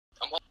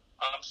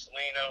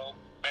Obsoleto,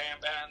 bam,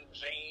 bam,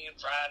 machine,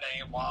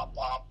 Friday, wop,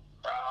 wop,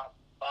 bop,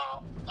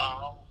 bop,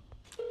 bop.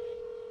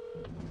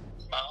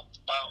 Bop,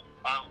 bop,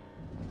 bop.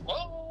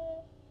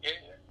 Whoa, yeah.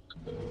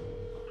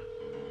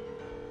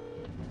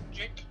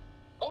 Chick.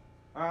 Oh.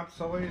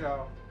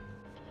 Obsoleto.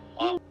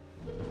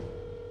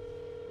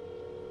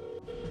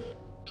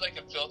 Like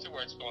a filter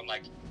where it's going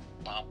like,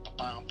 bop,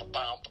 bop, bop,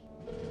 bop.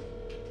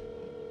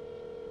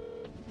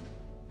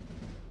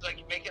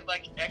 Like, make it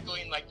like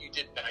echoing like you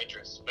did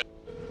nitrous, but.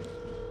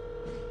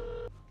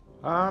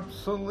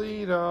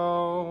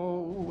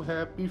 Obsoleto,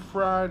 happy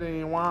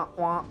Friday, wah,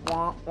 wah,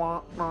 wah,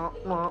 wah, wah,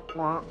 wah,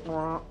 wah,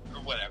 wah. Or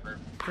whatever.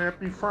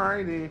 Happy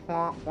Friday,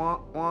 wah, wah,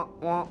 wah,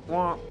 wah,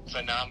 wah.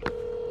 Phenomenal.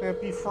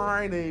 Happy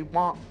Friday,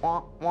 wah,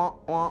 wah, wah,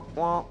 wah,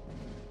 wah.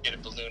 Get a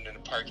balloon in a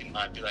parking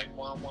lot, be like,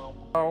 wah, wah,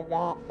 wah,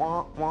 wah,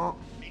 wah, wah.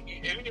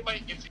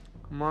 Anybody,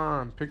 Come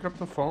on, pick up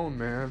the phone,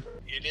 man.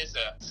 it's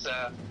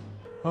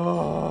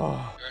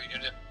Oh.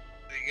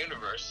 the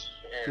universe.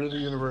 Through the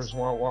universe,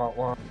 wah, wah,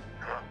 wah.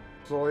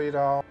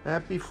 Obsoleto.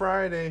 Happy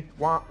Friday,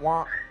 wah,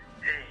 wah.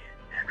 Hey,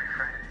 happy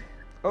Friday.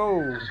 Oh.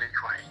 Be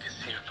quiet,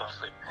 just see you fall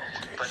asleep.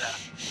 Okay. But,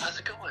 how's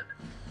it going?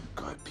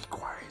 Good, be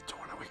quiet, don't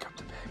want to wake up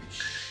the baby.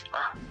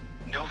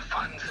 No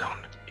fun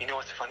zone. You know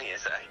what's funny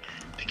is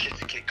the kids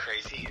get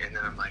crazy, and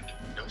then I'm like,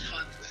 no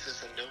fun. This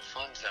is a no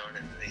fun zone, and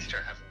then they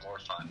start having more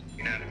fun.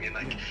 You know what I mean?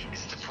 Like,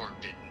 it's the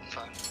forbidden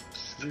fun.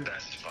 This is the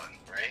best fun,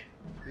 right?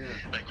 Yeah.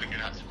 Like when you're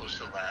not supposed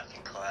to laugh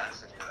in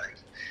class, and you're like,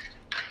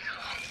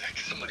 oh, like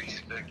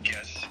somebody's the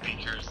guest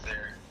speaker's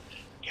there.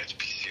 You have to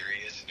be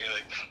serious, and you're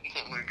like,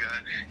 oh my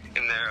god.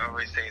 And they're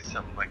always saying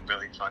something like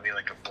really funny,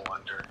 like a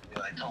blunder.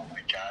 You're like, oh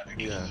my god.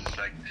 And Yeah. it's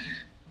like,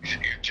 you're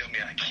telling me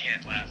I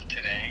can't laugh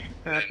today.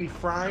 Happy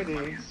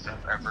Friday.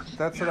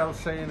 That's what I was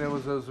saying. It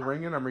was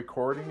ringing. I'm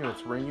recording, and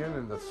it's ringing,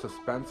 and the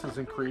suspense is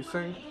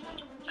increasing.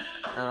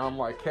 And I'm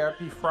like,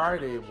 Happy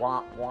Friday,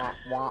 wah, wah,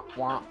 wah,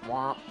 wah,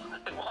 wah.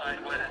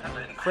 What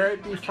happened?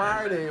 Happy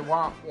Friday,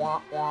 wah,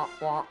 wah, wah,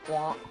 wah,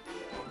 wah. Well,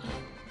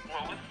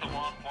 what's the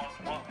womp,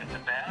 womp, womp? Is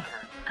it bad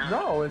or good?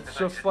 No, it's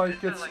just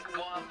like it's like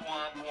womp,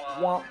 womp, womp.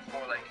 womp.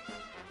 Or like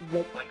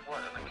Womp. what?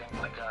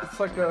 Like a It's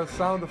like a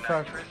sound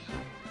effect. nitrous?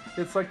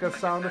 It's like a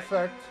sound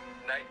effect.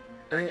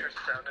 Nitrous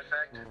sound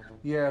effect?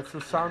 Yeah, it's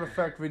a sound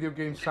effect, video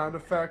game sound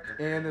effect,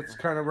 and it's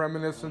kind of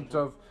reminiscent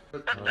of. I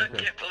can't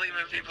believe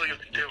it. People even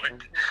do it.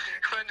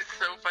 It's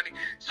so funny.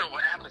 So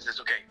what happens is,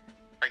 okay,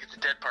 like it's a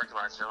dead parking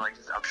lot, so like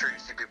I'm sure you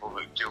see people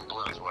who do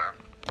balloons where.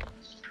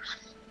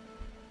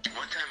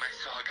 One time I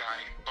saw a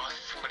guy bust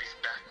somebody's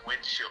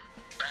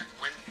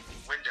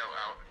window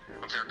out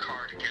of their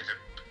car to get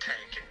a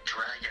tank and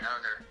drag it out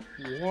of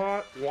their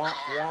What? Wah,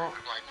 car. wah.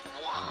 I'm like,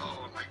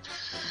 whoa, I'm like,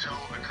 this is so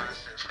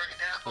aggressive right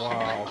now.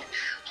 Wow. Like,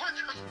 what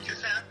the fuck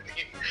is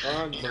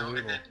happening?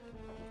 Unbelievable.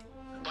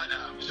 But,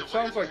 so It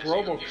sounds like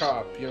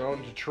RoboCop, you know,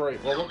 in Detroit.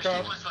 No, he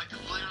RoboCop? was like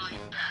literally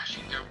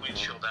bashing their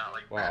windshield out,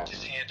 like Wow. wrapped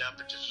his hand up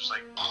and just was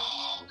like,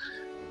 oh,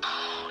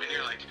 and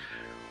you're like,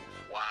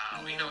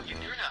 wow, you know, you're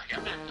not,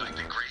 I'm in like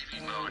the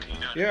gravy mode, you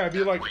know. Yeah, I'd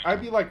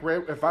be like,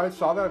 if I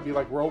saw that, I'd be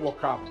like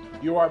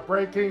RoboCop. You are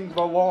breaking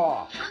the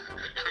law.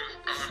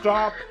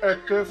 Stop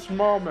at this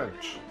moment.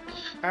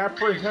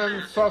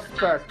 Apprehend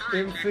suspect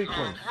in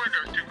sequence. We're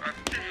going to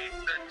obtain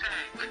the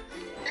tank.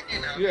 You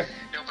know? Yeah.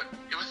 No, but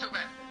it was so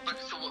bad. But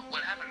so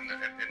what happened,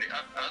 and the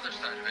other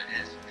side of it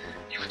is,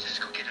 you would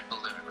just go get a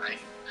balloon, right?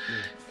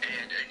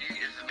 And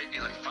it's maybe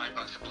like $5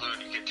 a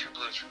balloon. You get 2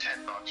 balloons for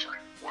 $10. You're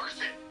like,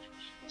 worth it.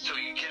 So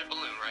you get a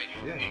balloon, right?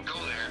 You go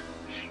there.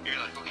 You're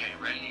like, okay,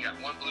 ready? You got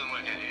 1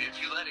 balloon, and if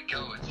you let it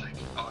go, it's like,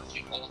 oh, it's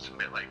the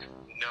ultimate, like,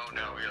 no.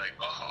 You're like,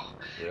 oh.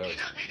 Yeah. You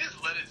know, you just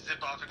let it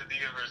zip off into the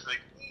universe,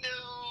 like, no.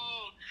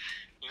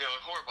 You know,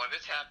 horrible.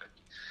 This happened.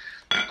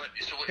 But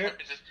so what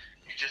happens is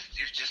you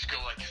just go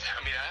like, I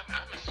mean,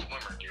 I'm a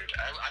swimmer, dude.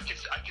 I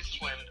could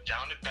swim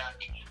down and back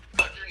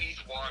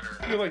underneath water.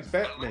 You're like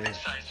Batman.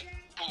 Size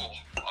pool,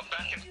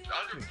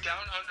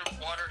 down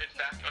underwater and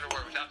back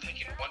underwater without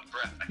taking one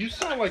breath. You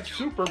sound like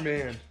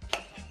Superman.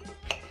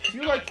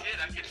 You like?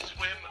 I could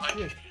swim.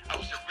 Like, I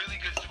was a really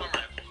good swimmer.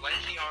 I have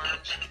lanky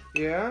arms.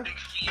 Yeah. Big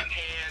feet and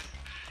hands.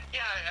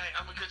 Yeah,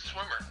 I'm a good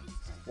swimmer.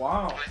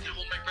 Wow. And I could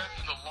hold my breath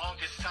for the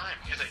longest time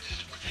because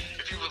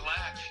if you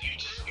relax,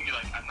 you're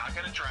like, I'm not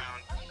gonna drown.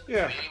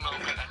 Yeah. At any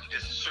moment, I can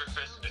just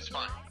surface and it's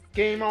fine.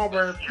 Game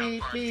over.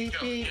 Beep, beep,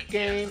 beep.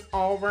 Game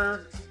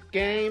over.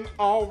 Game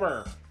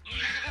over.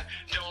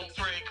 Don't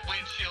break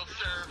windshield,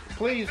 sir.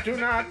 Please do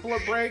not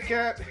break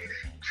it.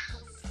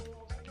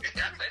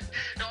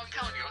 No, I'm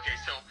telling you. Okay,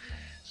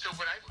 so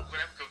when I would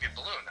go get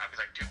balloon, I'd be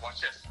like, dude,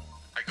 watch this.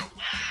 I go,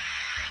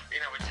 you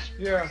know, it just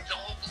breathes the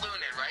whole balloon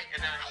in, right? And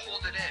then I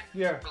hold it in.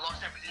 Yeah. For a long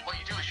time. What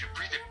you do is you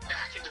breathe it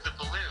back into the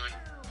balloon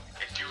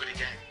and do it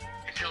again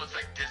until it's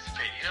like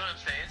dissipated. You know what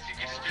I'm saying? So you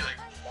can just be like,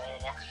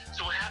 wah.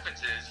 So what happens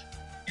is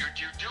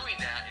you're doing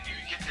that and you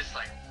get this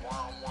like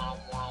wah wah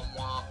wah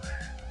wah,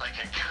 like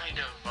a kind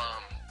of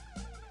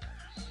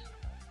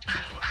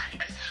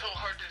it's so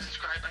hard to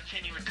describe. I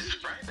can't even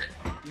describe it.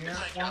 Yeah. It's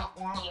like wah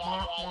wah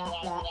wah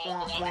wah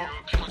wah wah.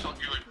 People talk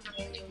to you like,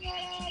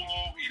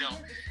 you know,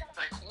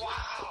 like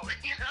wow.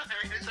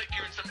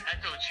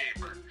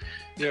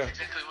 Yeah.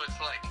 That's exactly what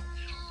it's like.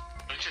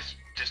 It's just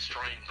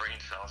destroying brain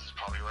cells is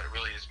probably what it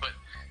really is. But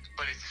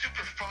it's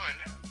super fun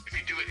if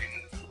you do it in,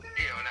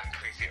 not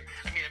crazy.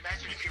 I mean,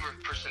 imagine if you were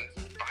a person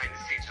behind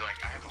the scenes, you're like,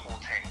 I have a whole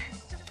tank.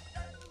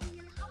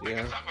 Like,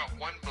 Yeah. I'm talking about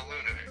one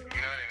balloon of it, you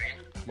know what I mean?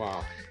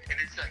 Wow. And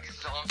it's like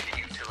zonking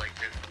you to like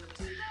the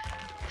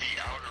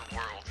outer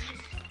world.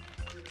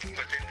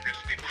 But then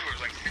there's people who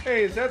are like,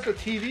 Hey, is that the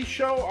TV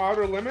show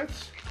Outer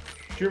Limits?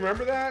 Do you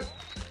remember that?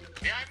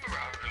 yeah, I remember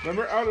Outer Limits.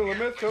 Remember Outer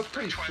Limits? That was Like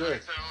pretty Twilight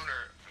sick. Zone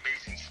or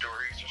Amazing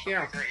Stories or something Yeah.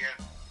 like that, yeah.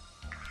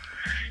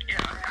 Yeah,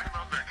 I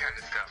love that kind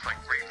of stuff, like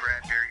Ray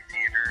Bradbury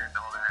theater and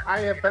all that. I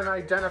have been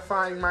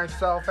identifying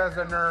myself as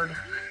a nerd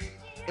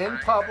in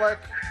public,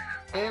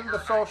 in the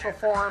social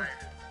forum.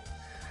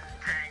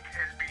 Tank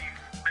has been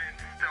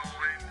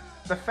stolen.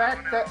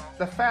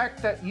 The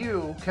fact that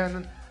you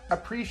can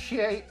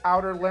appreciate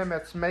Outer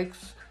Limits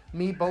makes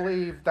me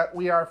believe that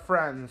we are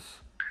friends.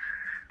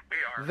 We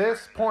are.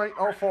 This point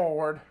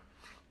forward,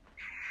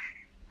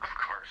 Of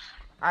course.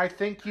 I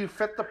think you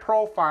fit the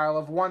profile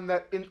of one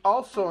that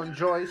also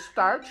enjoys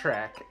Star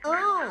Trek.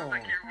 Sounds Oh.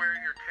 like you're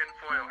wearing your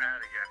tinfoil hat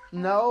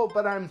again. No,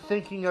 but I'm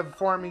thinking of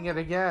forming it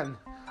again.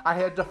 I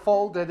had to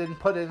fold it and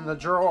put it in the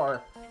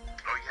drawer. Oh, you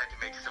had to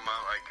make some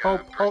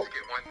Hope-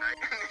 brisket one night.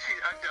 She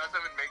undoes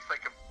them and makes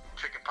like a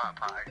chicken pot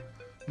pie.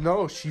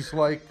 No, she's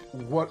like,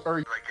 what are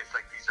you? Like, it's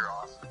like, these are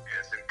awesome.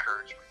 It's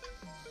encouragement.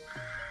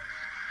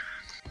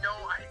 No,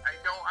 I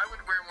know I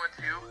would wear one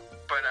too,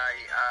 but I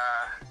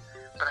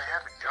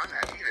haven't done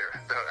that either. I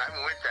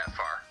haven't went that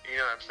far. You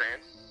know what I'm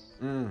saying?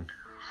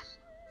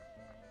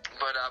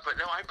 But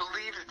no, I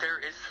believe that there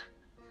is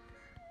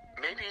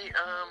maybe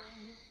a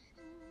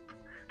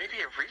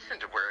reason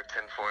to wear a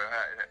tinfoil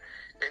hat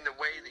in the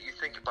way that you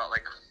think about,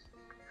 like,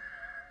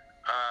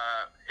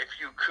 if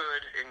you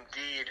could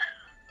indeed,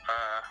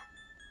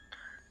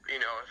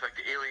 if like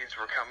the aliens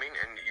were coming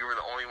and you were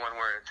the only one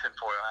wearing a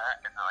tinfoil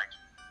hat, and like,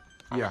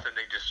 all of a sudden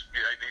they just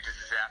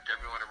zapped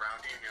everyone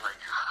around you, and you're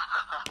like,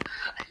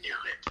 I knew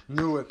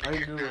it. I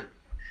knew it.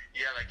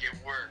 Yeah, like it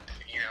worked,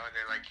 and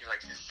then like you're like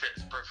just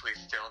sits perfectly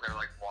still. They're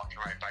like walking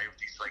right by with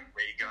these like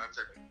ray guns,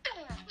 and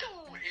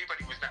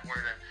anybody who's not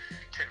wearing a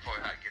tinfoil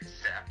hat gets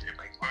zapped. And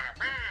like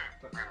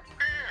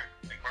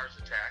Mars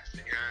attacks.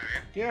 You know what I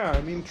mean? Yeah,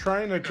 I mean,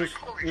 trying to just,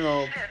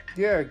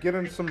 get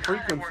in some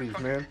frequencies,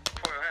 man.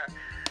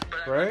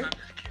 But Right? I'm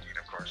just kidding,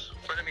 of course.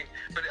 But I mean,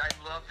 I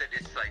love that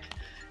it's like,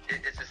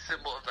 it's a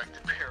symbol of like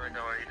the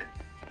paranoid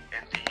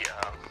and the,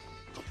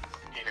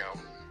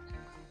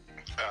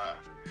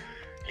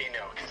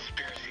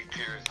 conspiracy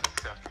theorists and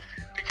stuff.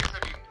 Because I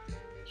mean,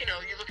 you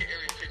look at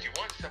Area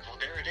 51 stuff. Well,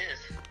 there it is.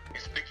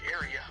 It's a big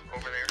area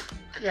over there.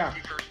 The Yeah.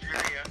 51st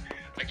area.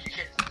 Like you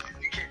can't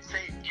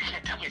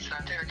tell me it's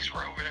not there because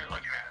we're over there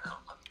looking at it.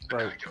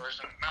 Right. Doors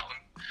on a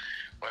mountain,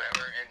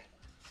 whatever, and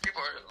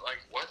people are like,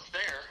 "What's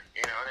there?"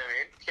 You know what I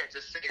mean? You can't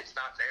just say it's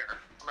not there.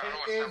 I don't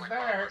want to sound like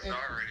Bob Lazar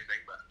or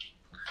anything, but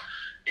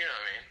you know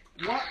what I mean.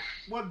 What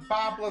would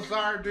Bob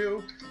Lazar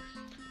do?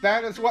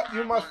 That is what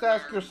you must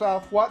ask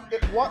yourself. What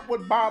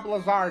would Bob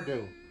Lazar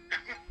do?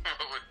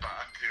 What would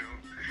Bob do?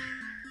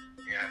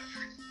 Yes.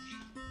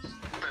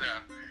 But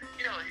I've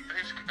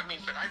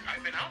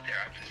been out there.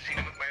 I've been seeing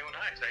him with my own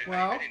eyes.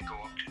 I didn't go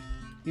up to.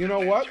 You know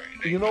what?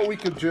 You know what we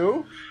could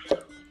do?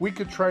 We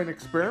could try an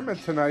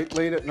experiment tonight,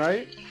 late at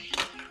night.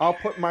 I'll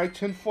put my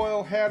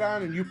tinfoil hat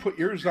on and you put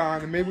yours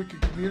on, and maybe we can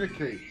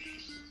communicate.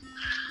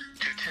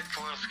 Dude,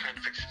 tinfoil's kind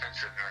of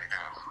expensive right now.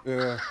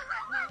 Yeah.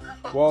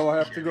 Well, I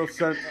have to go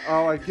send.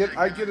 Oh, I get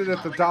it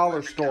at the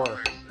dollar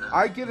store.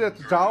 I get it at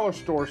the dollar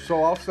store,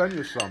 so I'll send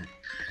you some.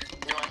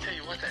 I'll tell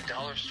you what, that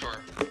dollar store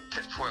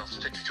tinfoil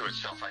sticks to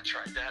itself. I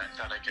tried that. I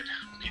thought I could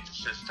beat the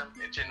system.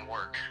 It didn't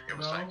work. It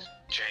was like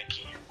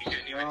janky. You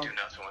couldn't even do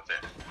nothing with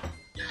it.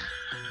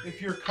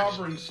 If you're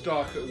covering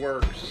stuff, it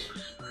works.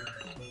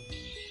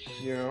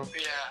 Yeah, I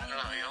don't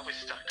know. It always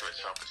stuck to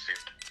itself, it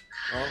seemed.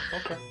 Oh,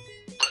 okay.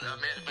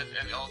 But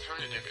the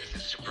alternative is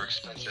it's super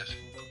expensive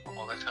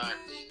all the time.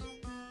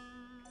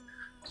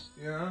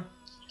 Yeah.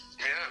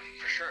 Yeah,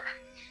 for sure.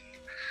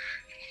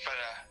 But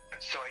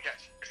so I got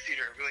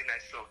Cedar a really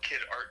nice little kid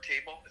art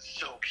table. It's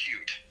so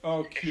cute.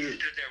 Oh, And he cute.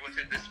 stood there with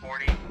it this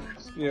morning.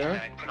 Yeah.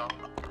 And I put all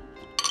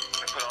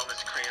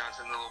his crayons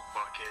in little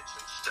buckets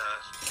and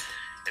stuff.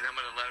 And I'm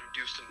gonna let him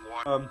do some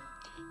water.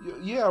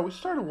 Yeah, we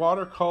started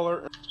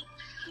watercolor.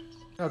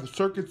 Yeah, the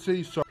Circuit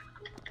City. So.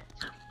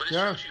 But it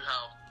shows you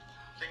how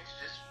things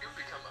just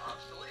become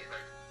obsolete,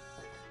 like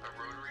a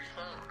rotary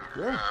phone.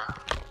 Or,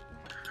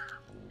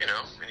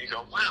 and you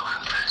go, wow,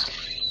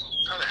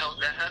 how the hell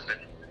did that happen?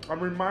 I'm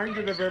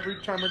reminded of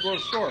every time I go to the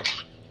store.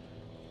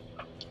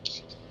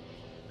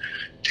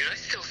 Dude, I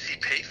still see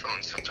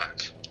payphones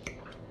sometimes.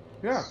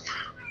 Yeah.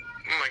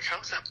 I'm like,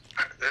 how's that?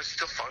 That's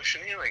still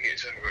functioning? Like,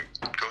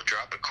 go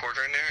drop a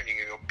quarter in there and you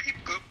can go beep,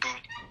 boop, boop.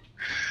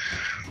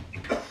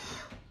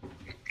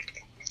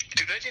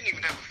 Dude, I didn't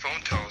even have a phone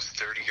until I was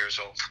 30 years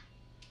old.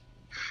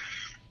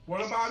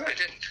 What about it?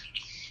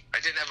 I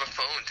didn't have a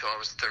phone until I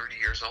was 30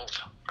 years old.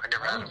 I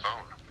never had a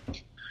phone.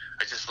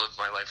 I just lived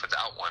my life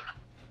without one.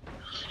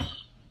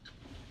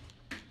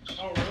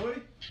 Oh,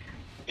 really?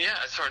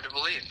 Yeah, it's hard to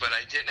believe, but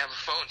I didn't have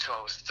a phone until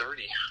I was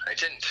 30. I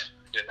didn't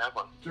have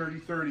one. Dirty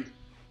 30.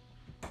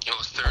 It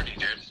was 30,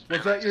 dude.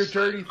 Was that your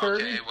dirty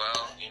 30? Okay,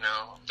 well,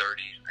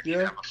 30. I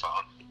didn't have a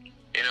phone.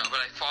 But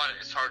I fought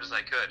it as hard as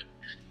I could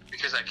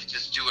because I could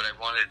just do what I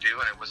wanted to do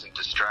and I wasn't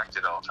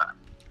distracted all the time.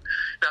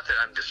 Not that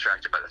I'm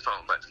distracted by the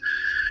phone, but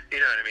you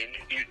know what I mean?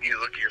 You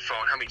look at your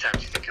phone. How many times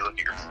do you think you look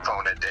at your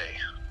phone a day?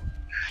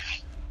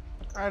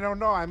 I don't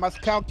know. I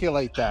must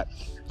calculate that.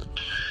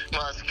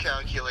 Must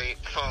calculate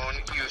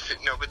phone usage.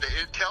 No, but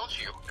it tells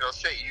you. It'll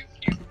say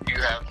you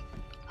have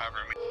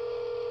however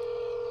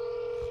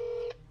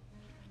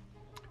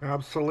many.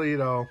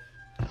 Obsoleto.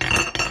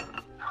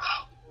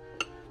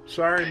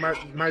 Sorry,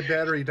 my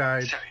battery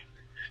died. Sorry.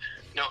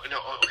 No,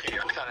 okay.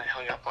 I thought I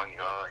hung up on you.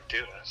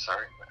 Dude, I'm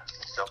sorry. I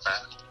felt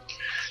bad.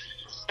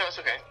 No, it's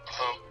okay.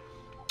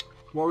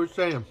 What were you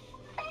saying?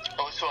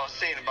 So I was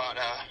saying about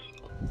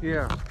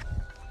yeah,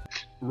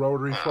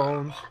 rotary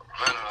phones.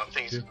 I don't know,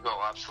 things go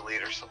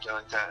obsolete or something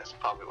like that. That's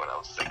probably what I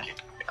was thinking.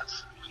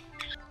 Yes.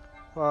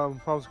 I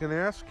was going to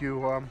ask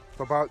you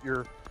about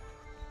your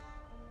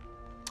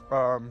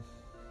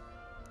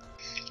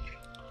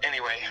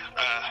Anyway,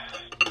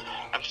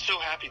 I'm so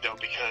happy though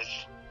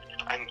because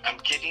I'm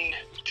getting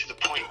to the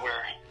point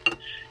where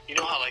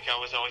how like I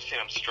was always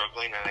saying I'm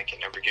struggling and I can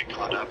never get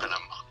caught up and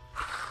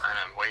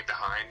I'm way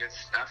behind and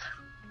stuff.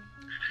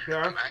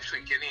 Yeah. I'm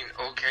actually getting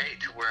okay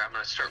to where I'm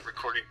going to start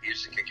recording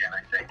music again,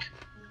 I think.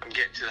 I'm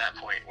getting to that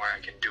point where I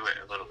can do it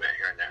a little bit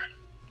here and there.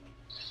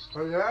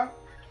 Oh, yeah?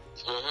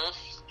 Mm-hmm.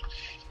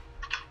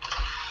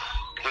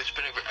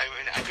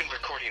 I've been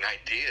recording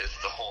ideas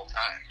the whole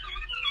time.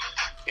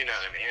 You know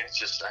what I mean? It's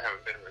just I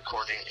haven't been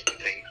recording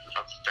anything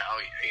of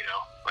value,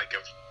 like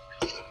of,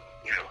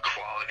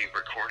 quality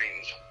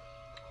recordings.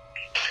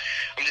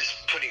 I'm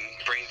just putting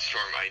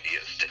brainstorm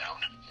ideas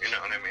down. You know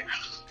what I mean?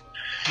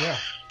 Yeah.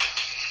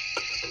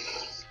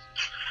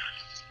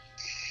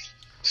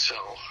 So,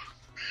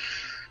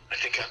 I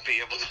think I'll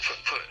be able to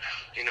put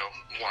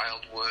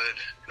Wildwood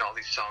and all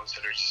these songs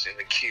that are just in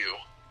the queue.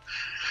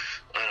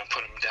 I'm going to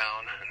put them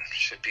down and it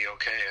should be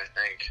okay, I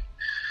think.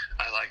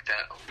 I like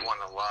that one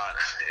a lot.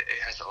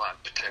 It has a lot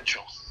of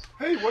potential.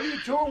 Hey, what are you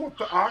doing with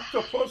the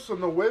octopus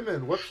and the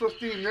women? What's the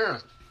theme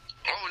there?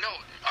 Oh, no.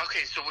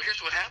 Okay, so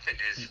here's what happened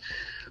is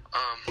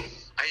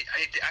I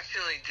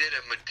accidentally did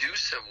a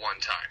Medusa one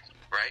time,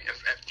 right?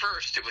 At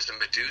first, it was a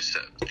Medusa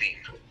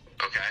theme,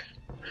 okay?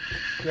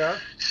 Yeah.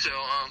 So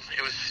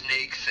it was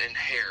snakes and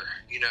hair,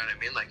 you know what I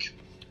mean?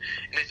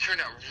 And it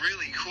turned out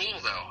really cool,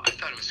 though. I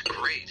thought it was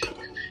great.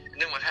 And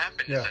then what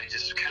happened is I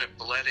just kind of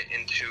bled it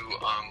into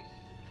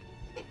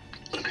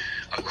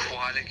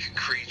aquatic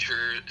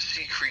creatures,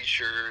 sea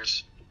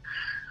creatures,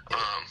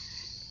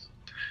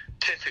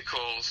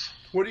 tentacles.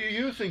 What are you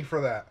using for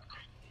that?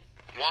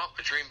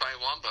 Dream by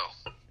Wombo.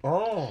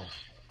 Oh.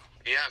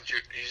 Yeah, I'm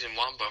using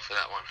Wombo for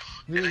that one.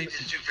 And I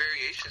just do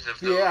variations of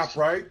those. The app,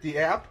 right? The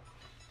app?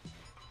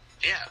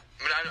 Yeah.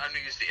 I mean, I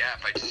don't use the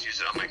app. I just use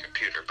it on my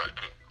computer,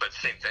 but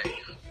same thing.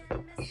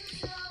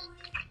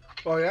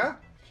 Oh, yeah?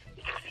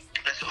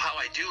 And so how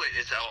I do it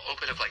is I'll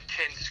open up like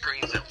 10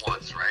 screens at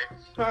once, right?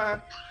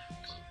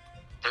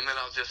 And then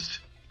I'll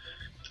just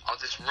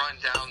run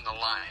down the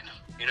line.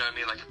 You know what I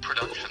mean? Like a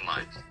production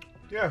line.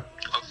 Yeah.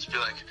 I'll just be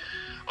like,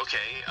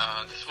 okay,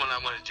 this one I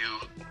want to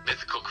do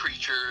mythical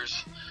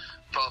creatures,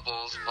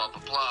 bubbles, blah,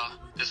 blah, blah.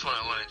 This one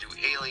I want to do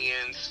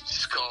aliens,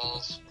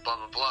 skulls, blah,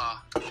 blah,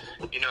 blah.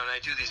 And I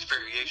do these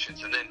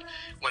variations. And then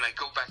when I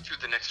go back through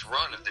the next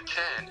run of the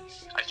 10,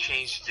 I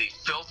change the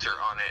filter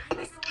on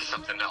it to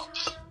something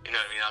else. You know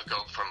what I mean? I'll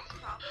go from...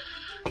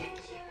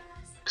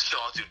 So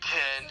I'll do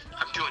 10.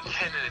 I'm doing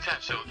 10 at a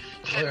time. So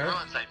 10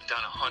 runs, I've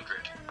done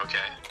 100,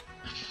 okay?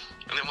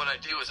 And then what I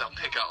do is I'll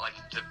pick out, like,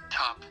 the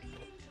top...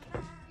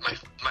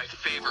 My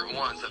favorite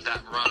ones of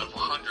that run of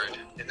 100,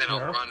 and then I'll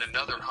run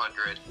another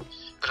 100,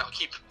 but I'll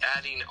keep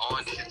adding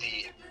on to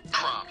the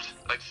prompt.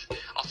 Like,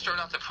 I'll start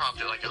out the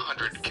prompt at like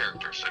 100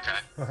 characters,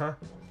 okay? Uh-huh.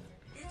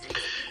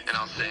 And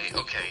I'll say,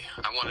 okay,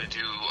 I want to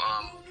do,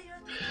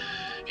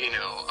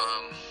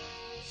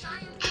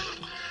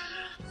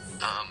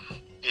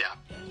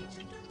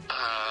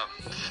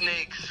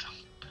 snakes,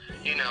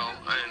 and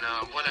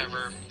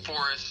whatever,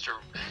 forest,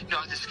 or,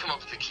 I'll just come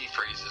up with the key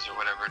phrases or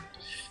whatever,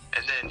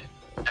 and then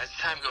as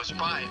time goes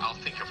by, I'll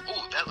think of,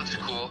 oh, that looks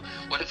cool.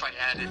 What if I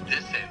added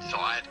this in? So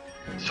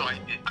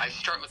I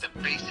start with a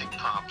basic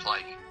prompt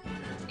like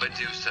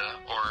Medusa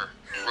or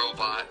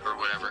robot or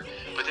whatever,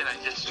 but then I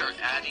just start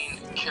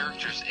adding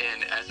characters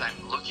in as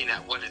I'm looking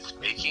at what it's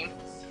making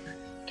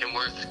and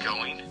where it's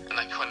going, and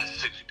I kind of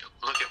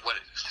look at what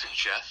it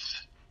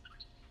suggests,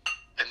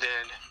 and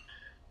then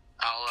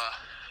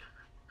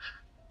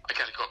I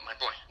gotta go up my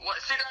boy. What?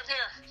 Sit down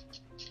here.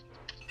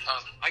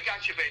 I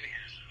got you, baby.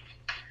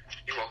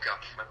 He woke up.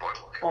 My boy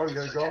woke up. Oh, you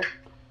gotta go?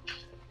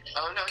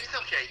 Oh, no, he's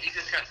okay. He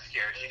just got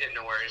scared. He didn't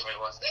know where anybody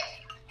was.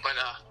 But,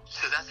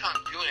 so that's how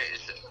I'm doing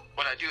it.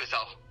 What I do is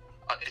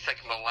it's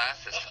like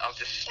molasses. I'll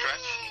just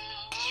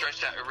stretch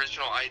that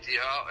original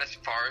idea out as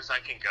far as I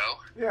can go.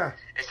 Yeah.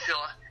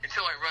 Until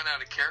I run out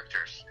of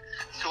characters.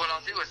 So what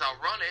I'll do is I'll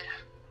run it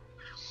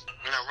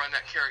and I'll run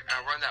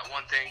that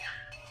one thing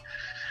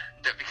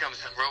that becomes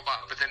a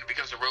robot, but then it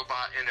becomes a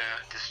robot in a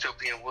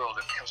dystopian world.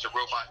 It becomes a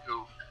robot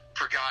who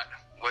forgot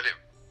what it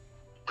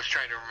was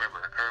trying to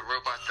remember, or a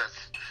robot that's,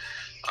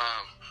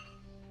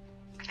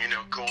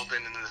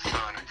 golden in the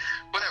sun.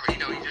 Whatever,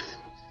 you just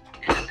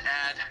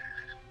add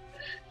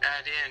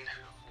in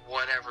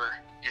whatever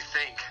you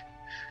think.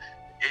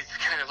 It's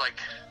kind of like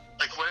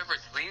whatever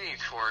it's leaning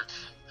towards.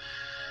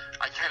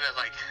 I kind of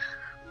like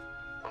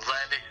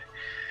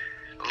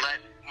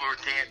we're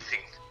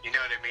dancing. You know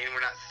what I mean?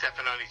 We're not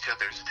stepping on each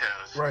other's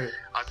toes. Right.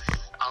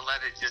 I'll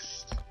let it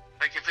just,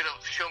 like, if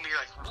it'll show me,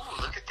 like,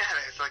 ooh, look at that,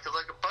 it's like a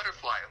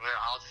butterfly.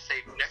 I'll just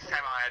say, next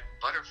time I'll add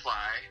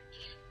butterfly,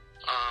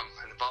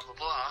 and blah, blah,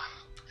 blah.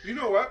 You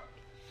know what?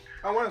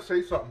 I want to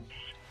say something.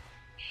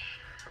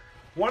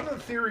 One of the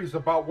theories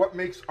about what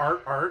makes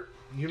art,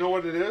 you know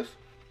what it is?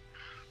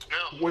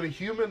 No. When a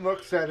human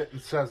looks at it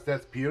and says,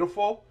 that's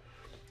beautiful,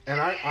 and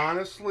I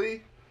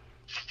honestly,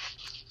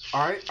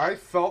 I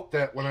felt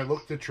that when I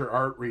looked at your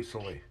art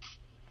recently.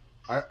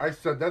 I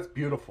said, that's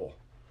beautiful.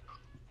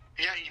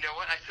 Yeah, you know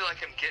what? I feel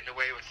like I'm getting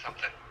away with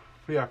something.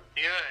 Yeah.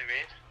 You know what I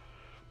mean?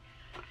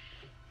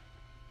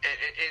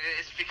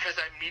 It's because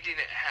I'm meeting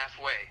it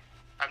halfway.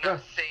 I'm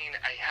not saying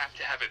I have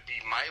to have it be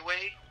my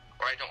way,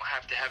 or I don't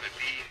have to have it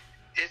be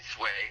its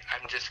way.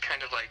 I'm just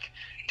kind of like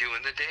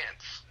doing the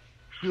dance.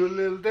 Do a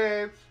little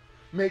dance,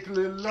 make a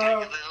little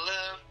love, Make a little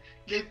love,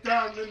 get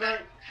down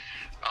tonight.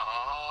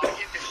 Oh,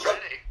 get this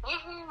ready.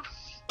 Woohoo.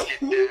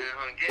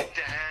 Get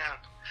down.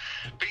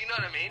 But you know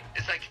what I mean?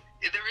 It's like,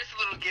 there is a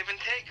little give and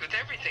take with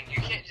everything.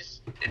 You can't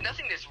just,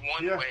 nothing is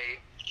one way,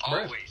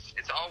 always. Right.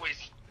 It's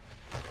always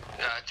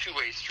a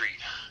two-way street,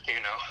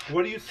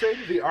 What do you say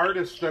to the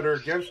artists that are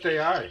against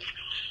AI?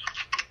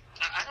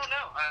 I don't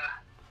know.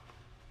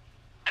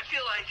 I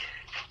feel like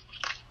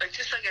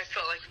just like I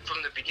felt like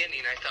from the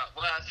beginning, I thought,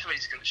 well,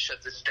 somebody's going to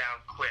shut this down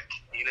quick.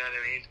 You know what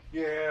I mean?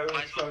 Yeah,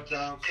 let's shut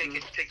down. Take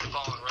the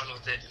ball and run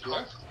with it, and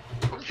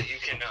hope that you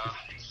can,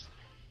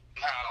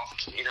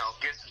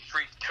 get some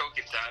free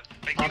tokens out.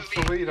 Like,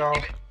 Obsoleto.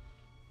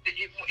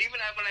 Even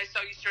when I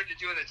saw you started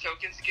doing the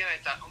tokens again, I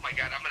thought, oh my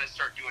god, I'm going to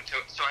start doing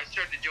tokens. So I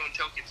started doing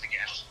tokens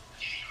again.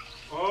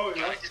 Oh,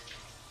 yeah.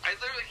 I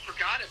literally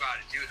forgot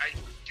about it, dude.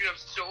 I'm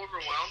so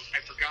overwhelmed.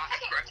 I forgot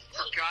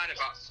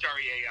about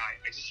Starry AI.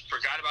 I just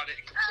forgot about it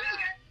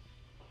completely.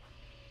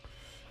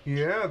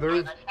 Yeah,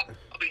 there's.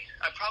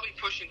 I'm probably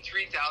pushing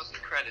 3,000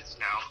 credits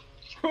now.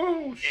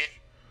 Oh, and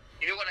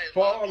you know what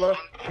I love?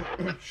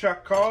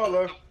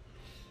 Shakala.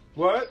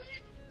 What?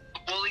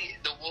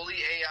 The Woolly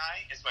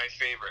AI is my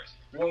favorite.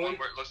 Woolly? The one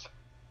where it looks like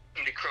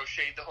somebody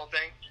crocheted the whole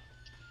thing.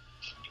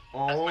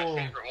 Oh. That's my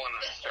favorite one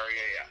on Starry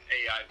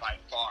AI by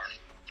far.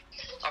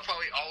 I'll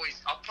probably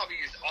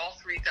use all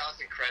 3,000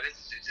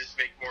 credits to just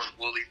make more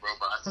Woolly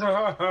robots. It's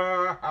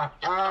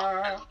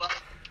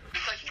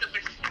like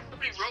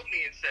somebody wrote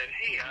me and said,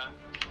 hey,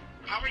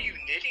 how are you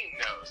knitting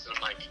those? And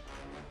I'm like,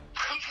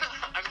 I'm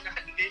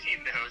not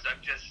knitting those. I'm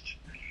just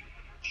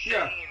saying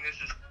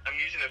I'm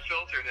using a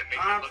filter that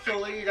makes it look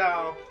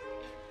Obsoleto.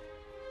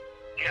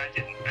 Yeah, I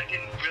didn't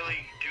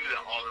really do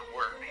all the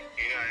work.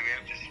 You know what I mean?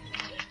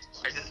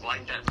 I just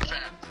like that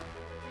fact.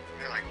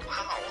 They're like,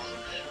 wow,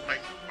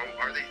 like,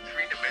 are they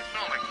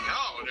three-dimensional? I'm like,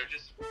 no, they're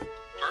just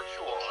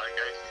virtual.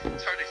 Like,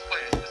 it's hard to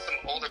explain. It's just some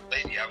older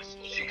lady.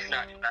 She could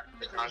not get back to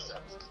the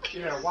concept.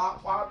 Yeah, wop.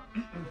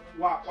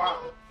 It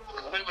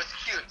was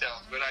cute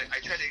though, but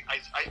I tried to. I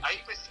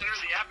even sent her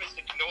the app. I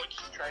said, you know what?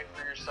 Just try it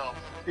for yourself.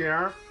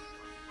 Yeah.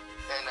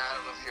 And I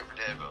don't know if you ever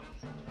did, but.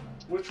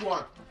 Which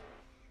one?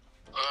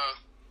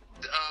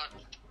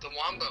 The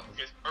Wombo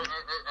or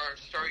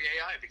Starry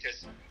AI,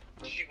 because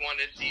she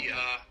wanted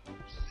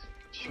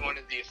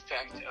the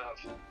effect of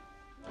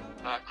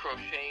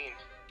crocheting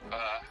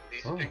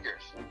these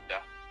figures and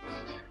stuff.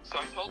 So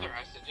I told her,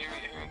 I said, here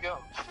you go.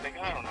 She's like,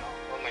 I don't know.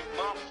 I'm like,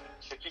 well,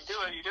 if you do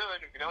it, you do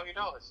it. If you don't, you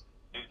don't.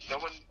 No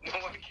one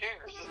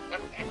cares. No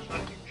one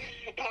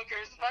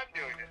cares if I'm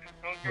doing it.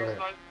 No one cares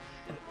if I'm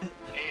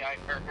AI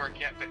artwork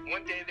yet, but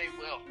one day they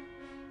will.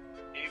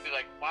 And you'd be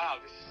like, wow,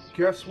 this is...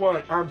 Guess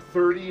what? I'm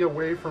 30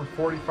 away from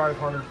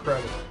 4,500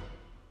 credits.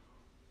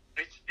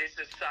 It's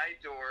a side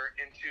door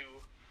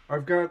into...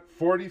 I've got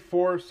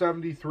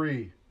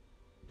 4473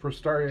 for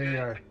Starry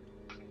AI. I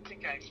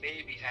think I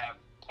maybe have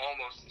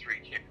almost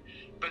 3K.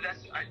 But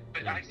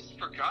I just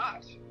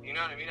forgot. You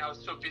know what I mean? I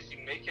was so busy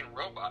making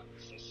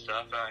robots and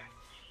stuff, I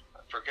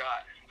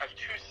forgot. I have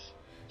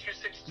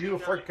 260. You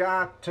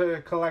forgot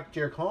to collect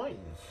your coins.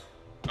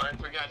 I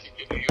forgot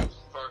you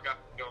forgot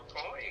your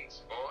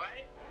coins,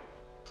 boy.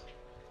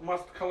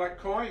 Must collect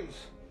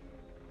coins.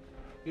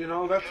 You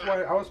know, that's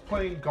why I was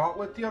playing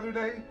Gauntlet the other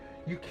day.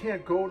 You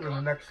can't go to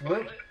the next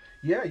level.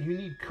 Yeah,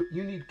 you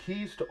need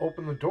keys to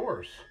open the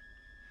doors.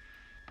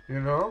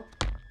 You know?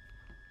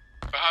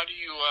 But how do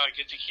you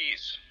get the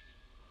keys?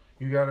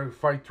 You gotta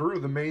fight through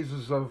the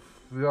mazes of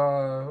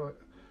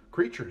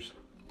creatures.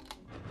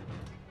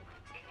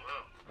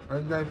 Wow.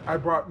 And then I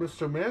brought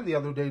Mr. Man the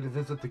other day to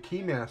visit the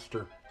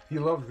Keymaster. He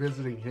loved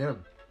visiting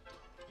him.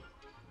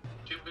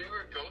 Dude, we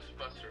were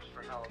Ghostbusters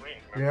for Halloween.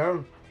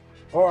 Yeah.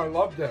 Oh, I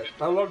loved it.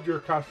 I loved your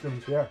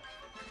costumes, yeah.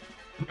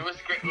 It was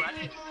great. Well, I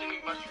didn't send you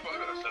much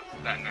photos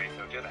of that night,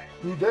 though, did I?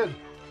 You did.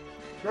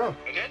 Yeah.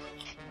 I did?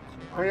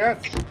 Oh,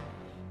 yes.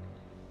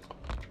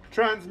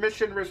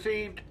 Transmission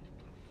received.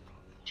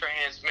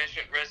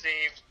 Transmission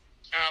received.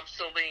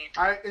 Obsolete.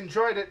 I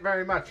enjoyed it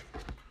very much.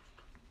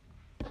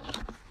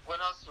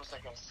 What else was I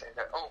going to say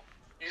there? Oh,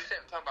 you said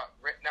talking about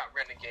not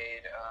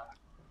Renegade.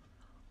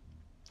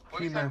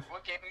 What game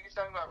were you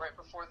talking about right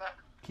before that?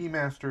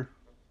 Keymaster.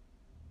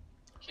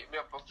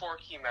 Before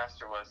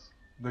Keymaster was.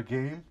 The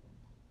game?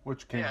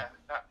 Which game? Yeah,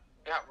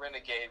 not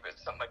Renegade, but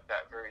something like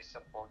that. Very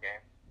simple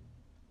game.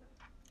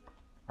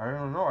 I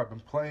don't know. I've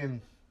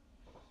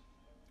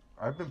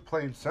been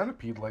playing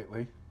Centipede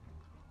lately.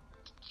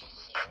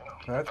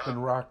 That's been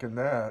rocking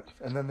that.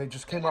 And then they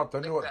just came out the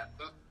new one.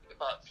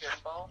 About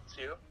pinball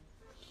too.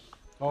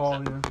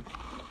 Oh yeah.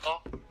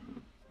 Oh.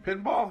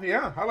 Pinball?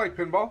 Yeah, I like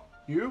pinball.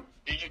 You?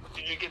 Did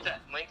you get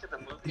that link to the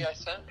movie I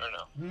sent or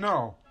no?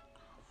 No.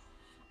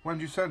 When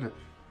did you send it?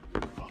 Oh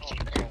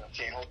man,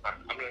 okay, hold on.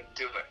 I'm gonna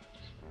do it.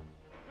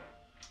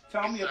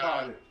 Tell me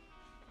about it.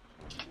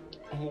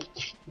 Oh,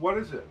 what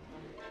is it?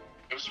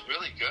 It was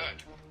really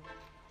good.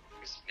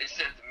 It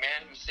said the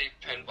man who saved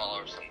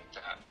pinball or something like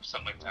that.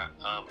 Something like that.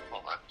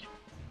 Hold on.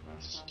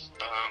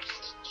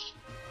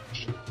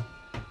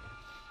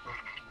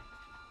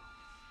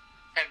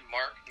 Had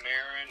Mark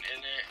Maron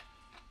in it.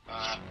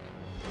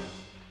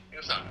 It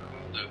was on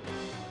Hulu.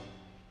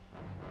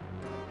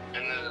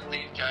 And then the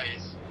lead guy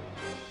is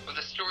with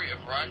the story of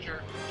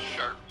Roger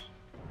Sharp,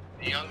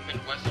 the young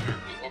Midwesterner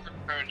who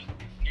overturned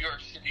New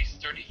York City's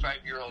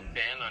 35-year-old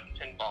ban on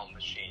pinball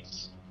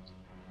machines.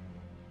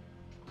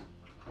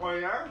 Oh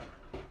yeah?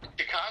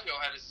 Chicago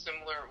had a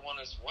similar one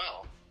as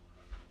well.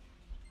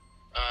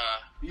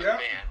 Yeah.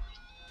 Ban.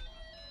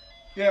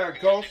 Yeah,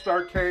 Ghost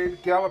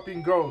Arcade,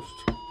 Galloping Ghost.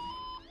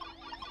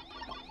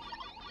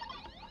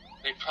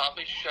 They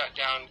probably shut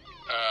down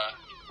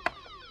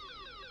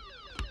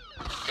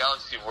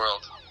Galaxy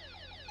World.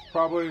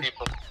 Probably.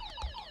 People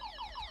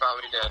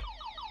probably did.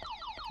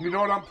 You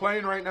know what I'm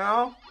playing right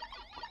now?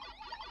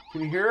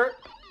 Can you hear it?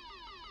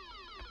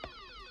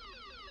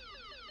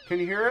 Can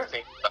you hear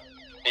it?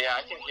 Yeah,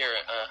 I can hear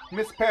it.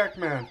 Miss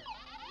Pac-Man.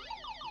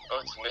 Oh,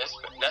 it's Miss.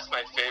 That's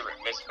my favorite,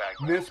 Miss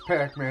Pac-Man. Miss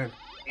Pac-Man.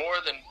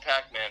 More than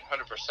Pac-Man,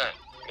 100%.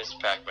 Miss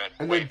Pac-Man.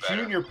 And way then better.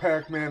 Junior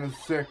Pac-Man is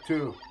sick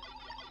too.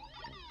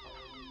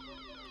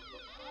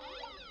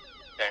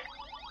 Okay.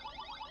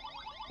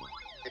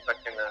 See if I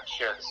can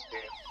share the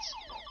screen.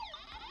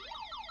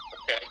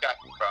 Okay, I got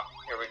you, bro.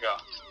 Here we go.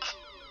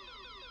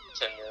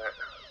 Send me that.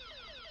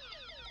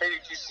 Hey,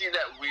 did you see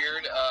that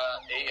weird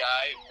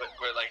AI, but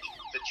where like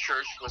the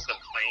church was a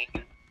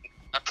plane?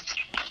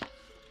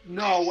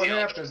 No, what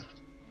happened?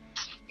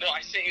 No,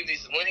 I sent you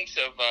these links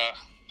of.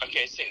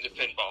 Okay, I sent you the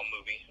pinball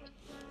movie.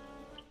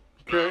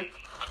 Okay.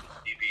 On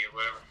TV or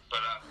whatever,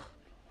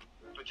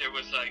 but there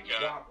was like this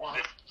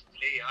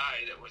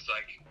AI that was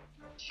like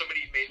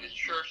somebody made a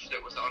church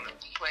that was on a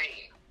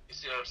plane. You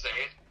see what I'm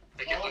saying?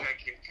 Like it looked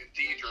like a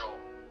cathedral,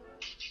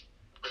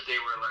 but they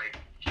were like,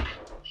 you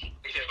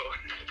know.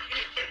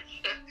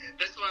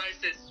 That's why I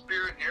said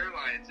Spirit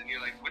Airlines, and you're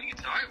like, what are you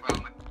talking about?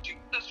 I'm like, did you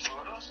get those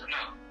photos or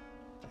no?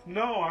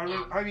 No,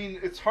 I mean,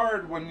 it's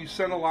hard when you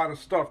send a lot of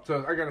stuff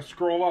to. I gotta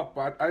scroll up.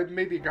 I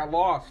maybe got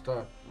lost.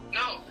 No,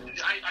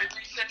 I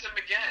resent them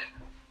again.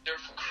 They're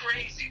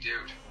crazy,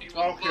 dude. You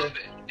will love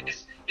it.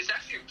 It's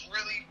actually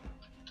really.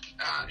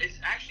 It's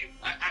actually.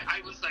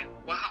 I was like,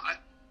 wow.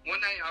 One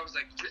night I was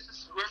like, this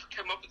is whoever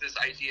came up with this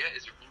idea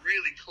is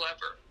really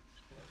clever.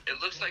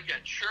 It looks like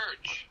a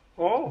church.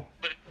 Oh.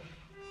 But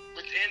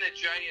within a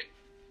giant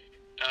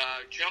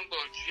jumbo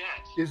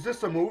jet. Is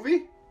this a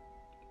movie?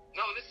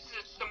 No, this is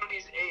just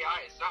somebody's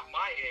AI. It's not my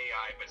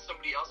AI, but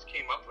somebody else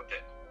came up with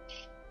it.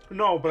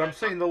 No, but I'm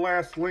saying the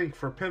last link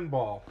for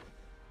pinball.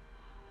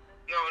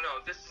 No,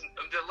 this is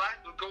the last.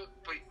 Go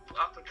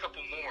up a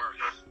couple more.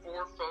 There's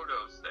 4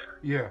 photos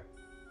there. Yeah.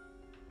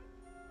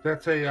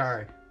 That's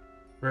AI,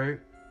 right?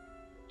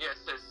 Yeah, it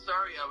says,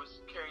 sorry, I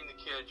was carrying the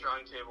kid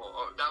drawing table.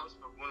 Oh, that was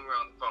when we were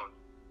on the phone.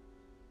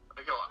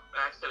 I go,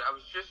 and I said, I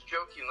was just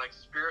joking, like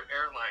Spirit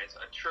Airlines,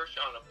 a church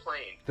on a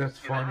plane. That's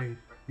funny.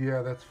 That?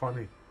 Yeah, that's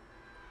funny.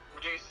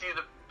 Do you see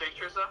the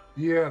pictures up?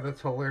 Yeah,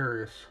 that's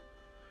hilarious.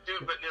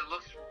 Dude, but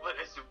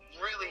it's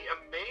really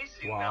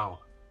amazing. Wow.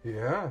 Now.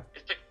 Yeah.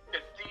 It's a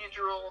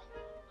cathedral.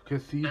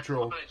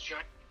 Cathedral. That's on a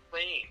giant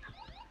plane.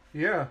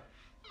 Yeah,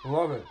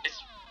 love it.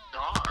 It's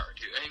bizarre,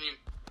 dude. I mean,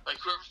 like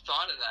whoever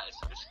thought of that,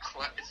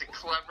 it's a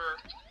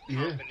clever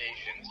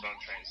combination. Is what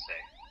I'm trying to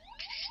say.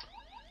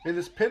 And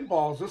this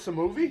pinball, is this a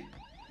movie?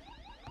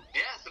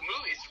 Yeah, it's a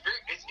movie.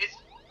 It's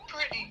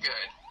pretty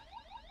good.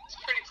 It's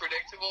pretty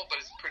predictable, but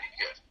it's pretty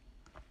good.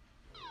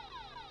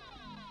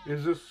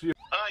 Is this? Yeah,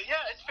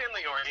 it's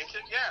family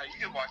oriented. Yeah,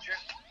 you can watch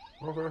it.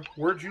 Okay.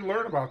 Where'd you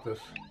learn about this?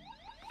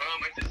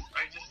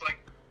 I just like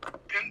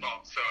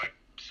pinball, so I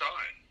saw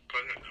it,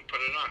 put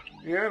it on.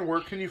 Yeah, and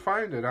where can you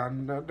find it?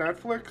 On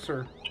Netflix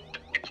or?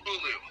 It's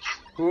Hulu.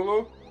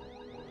 Hulu?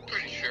 I'm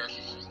pretty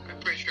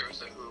sure it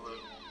was at Hulu.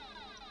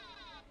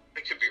 I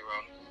could be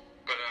wrong,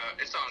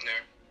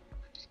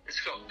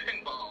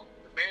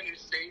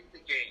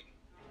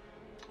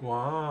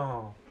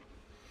 Wow.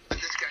 But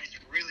this guy's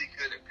really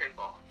good at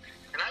pinball.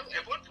 And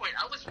at one point,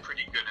 I was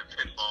pretty good at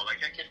pinball.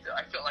 Like, I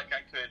felt like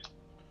I could.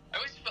 I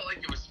always felt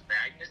like it was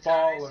magnetized.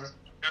 Baller.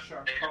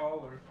 Shot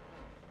caller.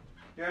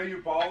 Yeah,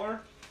 you baller?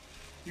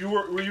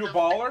 Were you a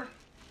baller?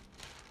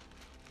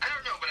 I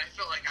don't know, but I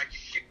felt like I could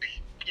keep it.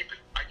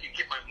 I could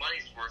get my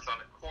money's worth on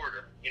a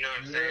quarter. You know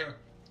what I'm saying?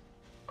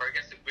 Or I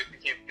guess it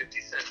became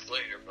 50 cents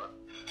later, but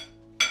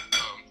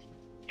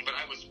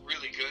I was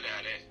really good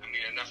at it. I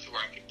mean, enough to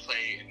where I could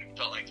play, and it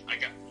felt like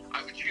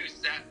I would choose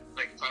that.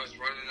 Like if I was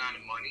running out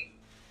of money,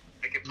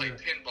 I could play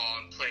pinball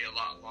and play a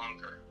lot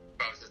longer.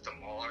 If I was at the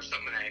mall or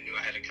something, and I knew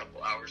I had a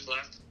couple hours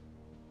left,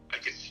 I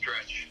could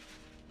stretch it.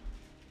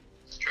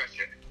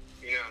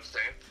 You know what I'm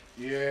saying?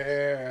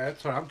 Yeah,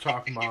 that's what I'm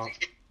talking about.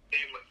 Keep the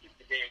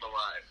game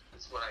alive.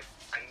 That's what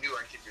I knew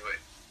I could do it.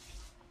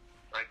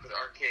 Like with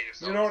arcade or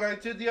something. You know what I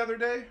did the other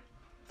day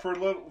for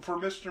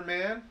Mr.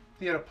 Man?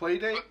 He had a play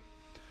date.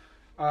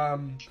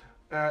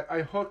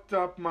 I hooked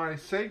up my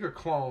Sega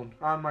clone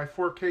on my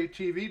 4K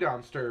TV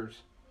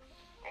downstairs.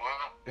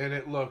 Wow. And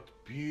it looked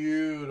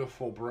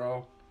beautiful,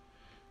 bro.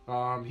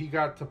 He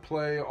got to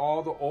play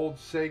all the old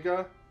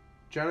Sega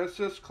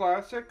Genesis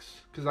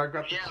classics because I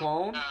got the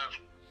clone. Alex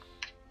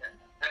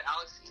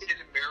the Kid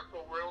in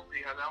Miracle World, do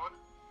you have that one?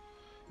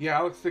 Yeah,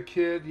 Alex the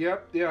Kid,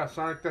 yep. Yeah,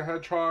 Sonic the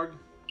Hedgehog.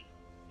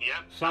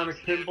 Yep. Sonic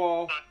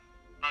Pinball.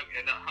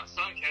 And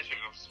Sonic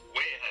Hedgehog was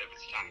way ahead of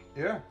its time.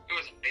 Yeah. It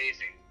was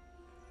amazing.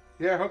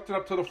 Yeah, I hooked it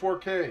up to the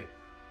 4K. There you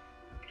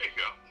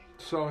go.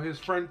 So his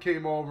friend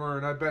came over,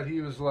 and I bet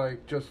he was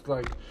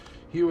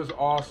he was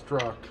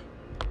awestruck.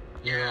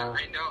 Yeah,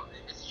 I know.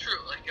 It's true.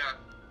 Like, he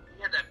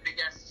had that big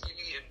ass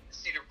TV, and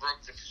Cedar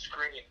broke the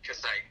screen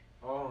because it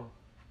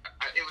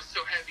was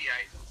so heavy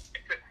I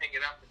couldn't hang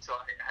it up until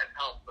I had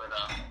help. But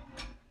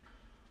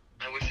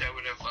I wish I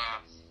would have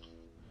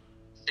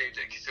saved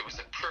it because it was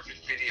a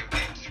perfect video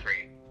game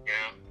screen. You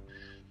know.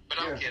 But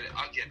I'll get it.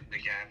 I'll get it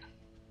again.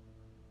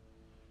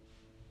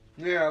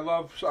 Yeah, I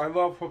love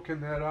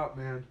hooking that up,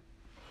 man.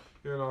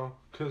 You know,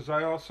 because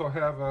I also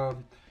have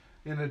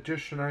in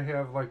addition, I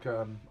have like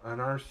an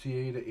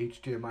RCA to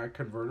HDMI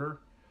converter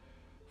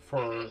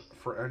for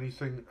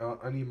anything,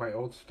 any of my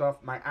old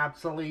stuff, my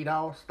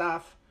Obsoleto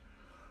stuff.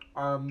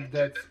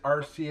 That's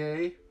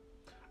RCA.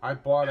 I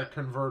bought a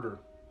converter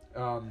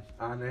on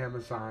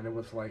Amazon. It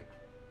was like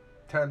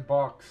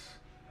 $10.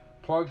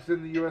 Plugs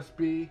in the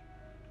USB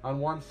on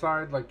one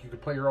side, like you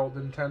could play your old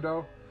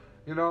Nintendo,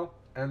 you know.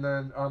 And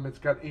then it's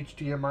got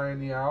HDMI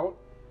in the out,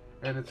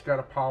 and it's got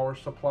a power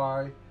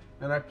supply,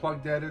 and I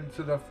plugged that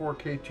into the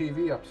 4K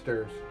TV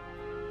upstairs.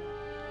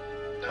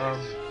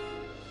 Nice.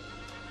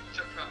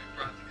 So probably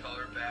brought the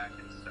color back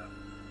and stuff.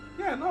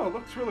 Yeah, no, it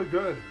looks really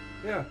good.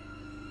 Yeah.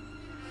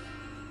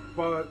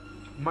 But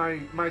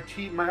my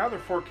other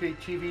 4K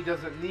TV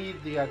doesn't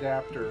need the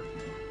adapter,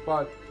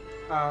 but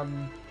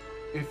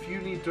if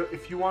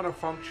you want to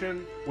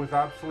function with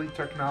obsolete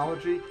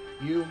technology,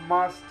 you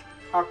must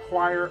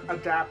acquire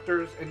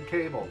adapters and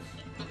cables.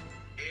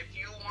 If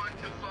you want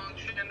to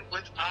function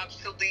with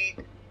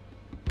obsolete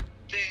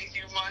things,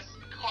 you must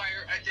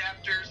acquire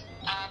adapters.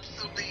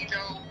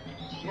 Obsoleto.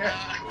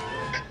 Yeah.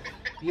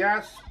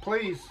 Yes,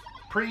 please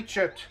preach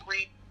it.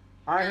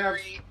 I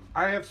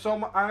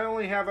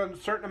only have a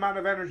certain amount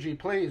of energy.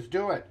 Please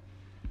do it.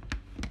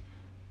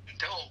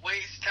 Don't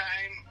waste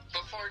time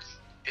before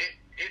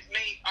it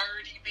may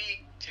already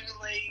be too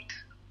late.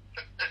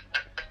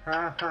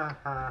 Ha ha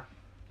ha.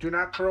 Do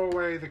not throw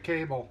away the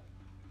cable.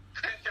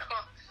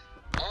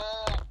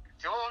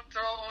 Don't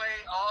throw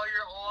away all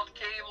your old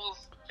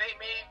cables. They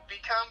may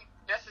become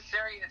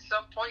necessary at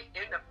some point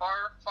in the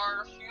far,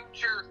 far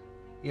future.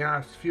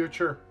 Yes,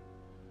 future.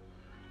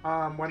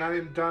 When I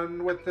am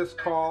done with this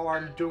call,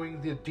 I'm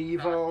doing the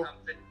Devo.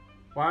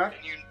 What?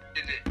 And you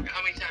did it.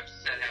 How many times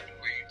has that happened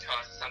where you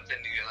tossed something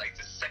and you're like,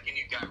 the second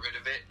you got rid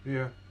of it?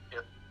 Yeah.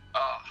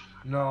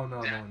 No.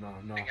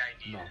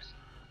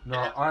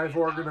 No, I've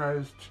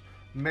organized.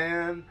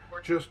 Man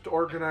just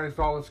organized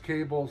all his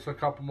cables a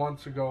couple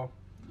months ago.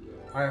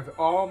 I have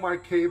all my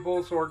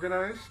cables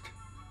organized,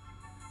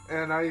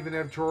 and I even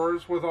have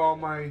drawers with all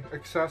my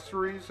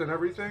accessories and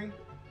everything.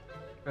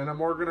 And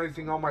I'm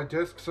organizing all my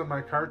discs and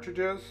my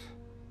cartridges.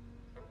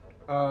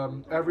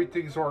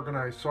 Everything's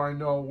organized, so I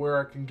know where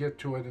I can get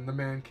to it in the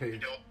man cave.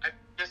 You know, I'm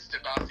just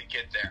about to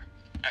get there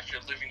after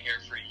living here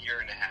for a year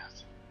and a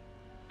half.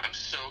 I'm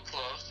so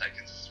close, I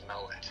can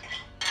smell it.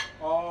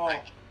 Oh.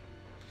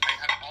 I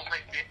have all my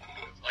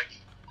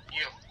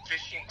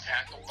fishing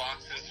tackle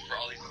boxes for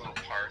all these little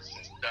parts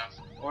and stuff.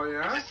 Oh,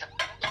 yeah? So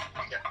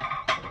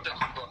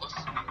close.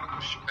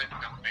 I'm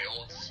shredding up my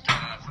old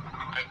stuff.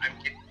 I'm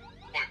getting to the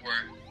point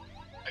where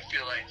I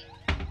feel like,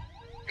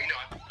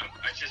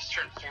 I just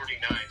turned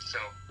 49, so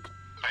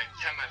by the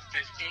time I'm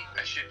 50,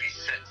 I should be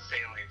set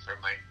sailing for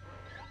my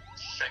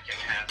second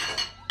half.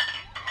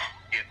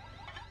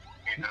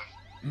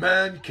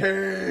 Man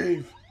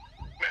cave!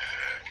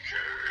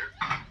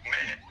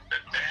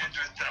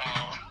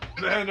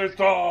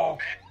 Neanderthal!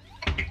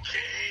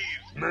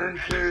 Man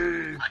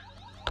cave!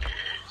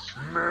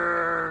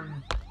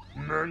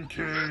 Man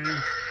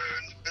cave!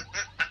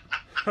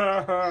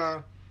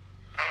 Oh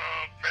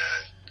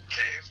man,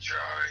 cave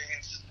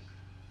drawings.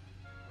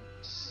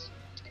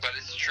 But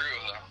it's true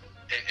though.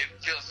 It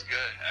feels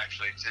good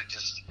actually to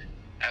just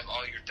have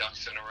all your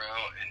ducks in a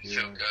row and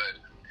feel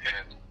good,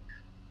 and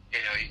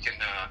you can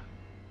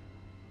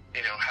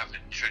have a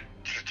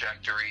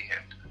trajectory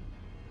and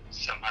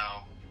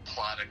somehow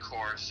plot a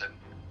course and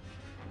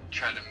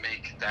try to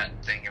make that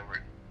thing a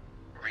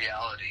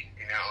reality.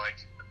 Like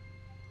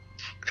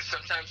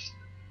sometimes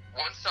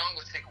one song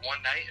would take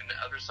one night and the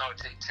other song would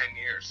take 10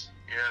 years.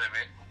 You know what I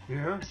mean?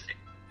 Yeah.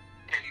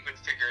 You can't even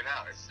figure it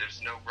out.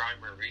 There's no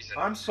rhyme or reason.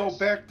 I'm so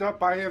backed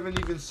up, I haven't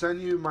even sent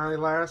you my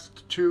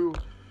last 2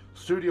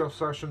 studio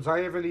sessions.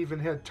 I haven't even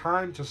had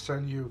time to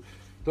send you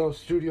those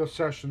studio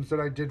sessions that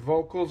I did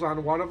vocals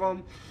on one of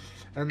them,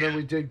 and then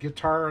we did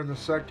guitar on the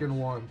second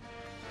one.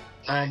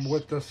 Nice.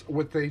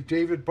 With a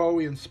David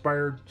Bowie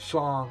inspired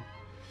song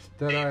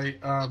that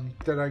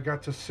I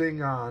got to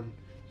sing on,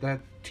 that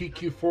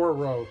TQ4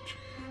 wrote.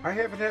 I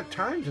haven't had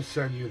time to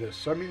send you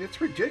this. I mean, it's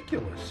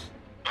ridiculous.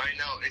 I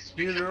know. It's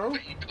because, when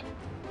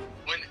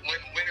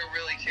winter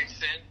really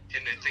kicks in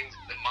and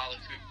the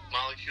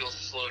molecules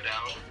slow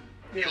down,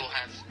 you'll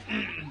have.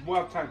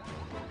 We'll have time.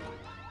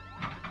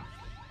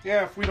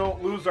 Yeah, if we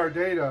don't lose our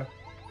data,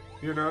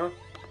 I know,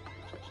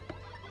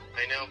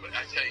 but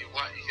I tell you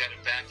what, you got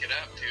to back it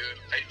up, dude.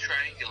 I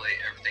triangulate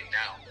everything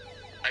now.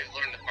 I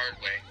learned the hard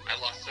way. I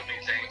lost so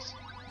many things.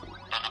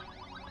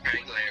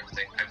 Triangulate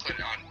everything. I put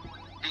it on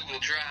Google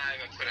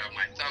Drive, I put it on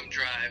my thumb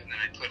drive, and then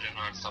I put it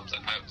on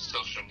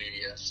social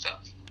media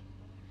stuff.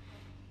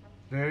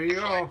 There you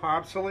go,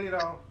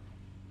 Obsoleto.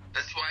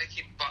 That's why I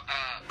keep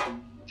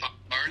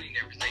bombarding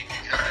everything,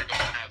 because I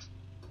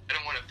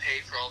don't want to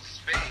pay for all the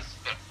space,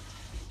 but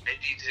I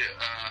need to,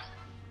 I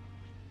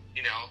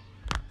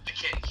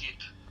can't keep,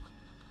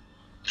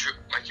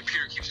 my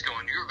computer keeps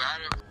going, you're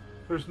out of.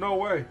 There's no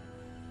way.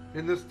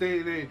 In this day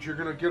and age, you're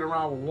going to get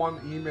around with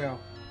one email.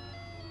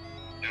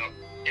 No,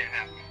 can't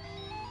happen.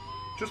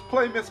 Just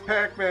play Miss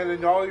Pac-Man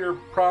and all your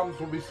problems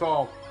will be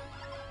solved.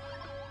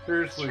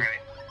 Seriously. That's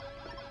right.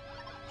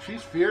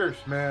 She's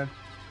fierce, man.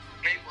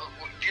 Hey,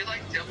 do you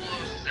like 007,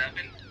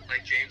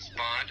 like James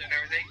Bond and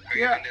everything? Are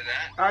you into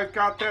that? I've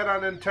got that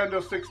on Nintendo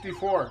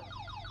 64.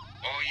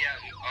 Oh yeah,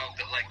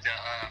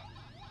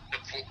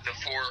 the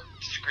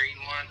 4-screen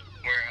one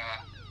where.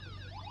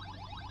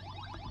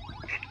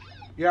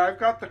 Yeah, I've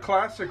got the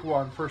classic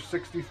one for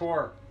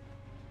 64.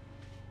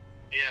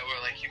 Yeah,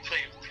 where like you play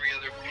with 3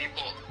 other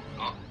people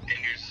and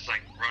you're just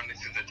like running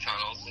through the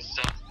tunnels and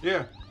stuff.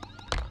 Yeah.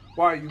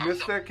 Why, you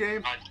missed that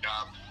game? Odd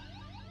Job.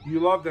 You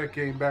loved that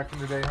game back in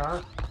the day,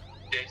 huh?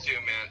 Did too,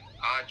 man.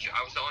 I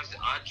was always the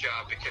Odd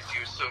Job because he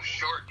was so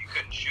short you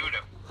couldn't shoot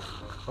him.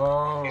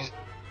 Oh.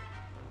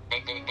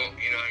 Boom, boom, boom.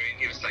 You know what I mean?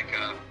 He was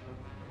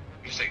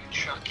like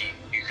Chucky.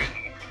 You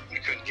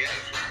couldn't get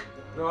him.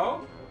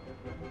 No?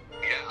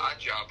 Yeah, Odd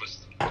Job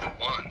was the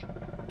one.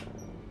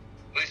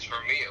 At least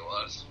for me, it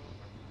was.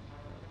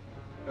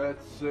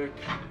 That's sick.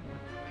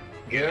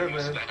 Yeah, it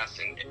was fast,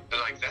 and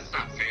like that's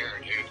not fair,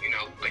 dude.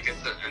 Like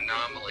it's an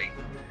anomaly.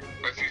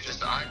 Or if you're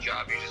just Odd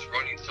Job, you're just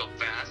running so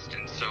fast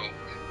and so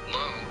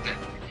low that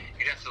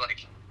you'd have to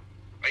like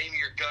aim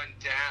your gun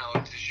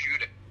down to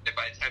shoot it. And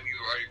by the time you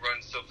already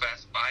run so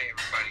fast by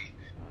everybody,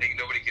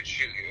 nobody could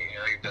shoot you.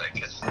 You'd be like,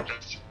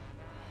 that's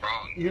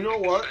wrong. You know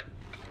what?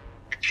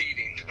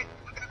 Cheating.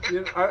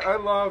 I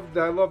love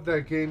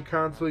that game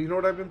console. You know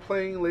what I've been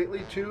playing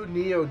lately too?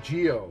 Neo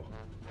Geo.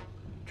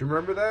 Do you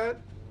remember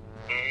that?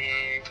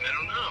 I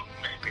don't know.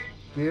 Maybe.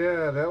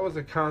 Yeah, that was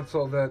a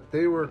console that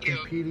they were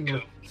competing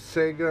with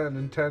Sega and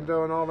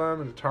Nintendo and all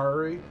them and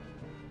Atari.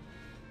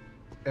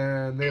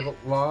 And they have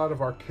a lot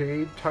of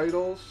arcade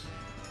titles,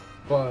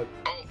 but.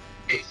 Oh,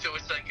 okay, so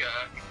it's like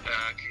a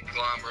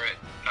conglomerate.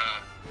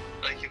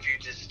 Like if you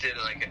just did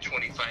like a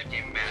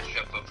 25-game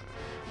mashup of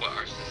what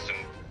our system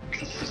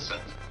consists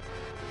of.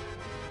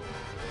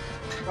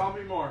 Tell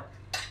me more.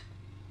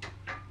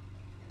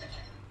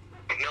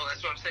 No,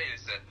 that's what I'm saying.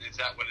 Is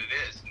that what it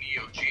is?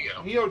 Neo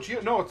Geo. Neo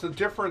Geo? No, it's a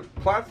different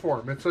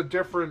platform. It's a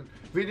different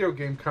video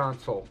game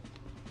console.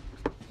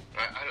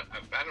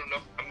 I don't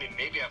know. I mean,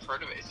 maybe I've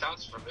heard of it. It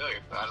sounds familiar,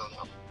 but I don't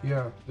know.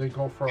 Yeah, they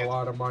go for a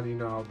lot of money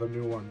now, the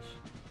new ones.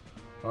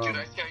 Dude,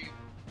 I tell you,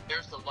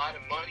 there's a lot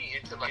of money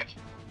into like,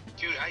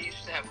 dude, I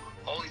used to have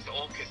all these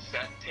old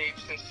cassette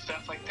tapes and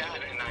stuff like that,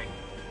 and I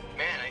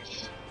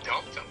just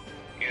dumped them.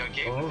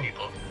 Gave them to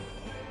people.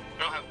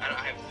 I don't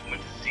have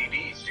much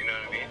CDs. You know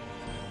what I mean?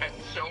 I had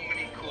so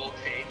many cool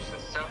tapes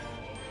and stuff.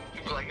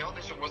 People are like, oh,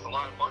 this is worth a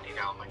lot of money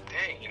now. I'm like,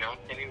 dang, I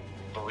can't even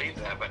believe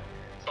that, but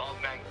it's all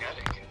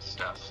magnetic and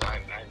stuff. So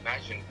I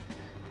imagine.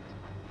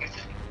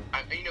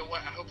 You know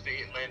what? I hope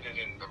they landed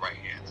in the right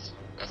hands.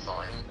 That's all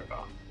I care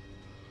about.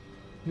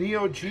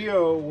 Neo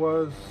Geo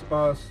was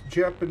a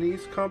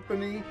Japanese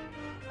company,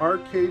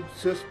 arcade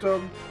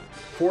system,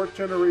 4th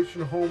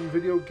generation home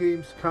video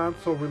games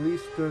console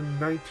released in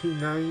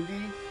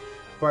 1990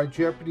 by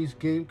Japanese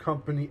game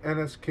company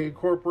NSK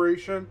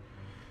Corporation.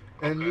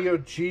 And Neo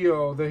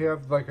Geo, they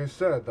have, like I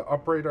said, the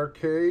upright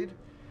arcade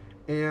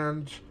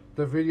and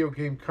the video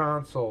game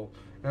console.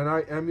 and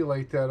I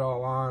emulate that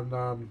all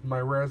on my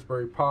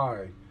Raspberry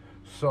Pi.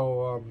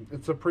 So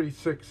it's a pretty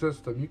sick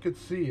system. You could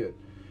see it.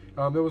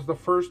 It was the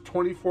first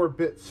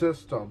 24-bit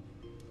system.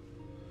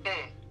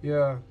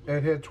 Yeah,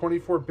 it had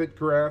 24-bit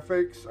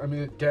graphics. I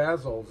mean, it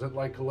dazzles. It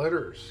like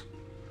glitters.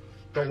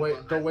 The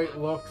way it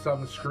looks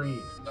on the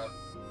screen.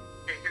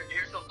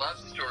 Here's a love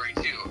story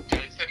too. Did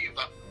I tell you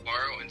about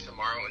Tomorrow and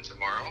Tomorrow and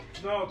Tomorrow?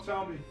 No,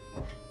 tell me.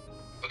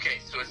 Okay,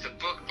 so it's a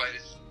book by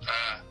this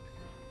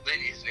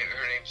lady's name.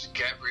 Her name's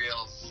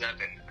Gabrielle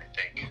Zevin, I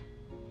think.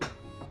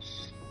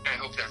 I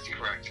hope that's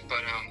correct.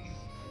 But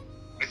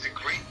it's a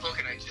great book,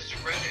 and I just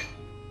read it.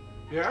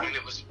 Yeah. And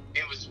it was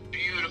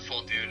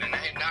beautiful, dude. And I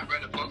had not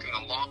read a book in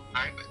a long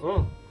time,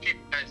 but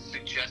people had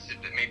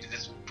suggested that maybe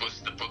this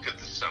was the book of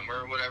the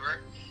summer or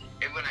whatever.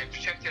 And when I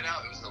checked it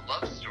out, it was a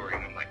love story,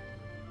 and I'm like,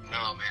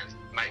 no, man,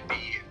 it might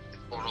be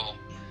a total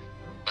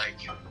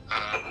like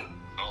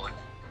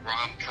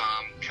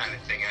rom-com kind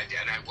of thing.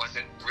 And I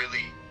wasn't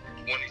really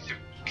wanting to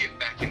get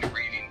back into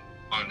reading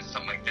onto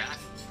something like that.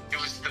 It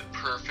was the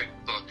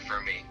perfect book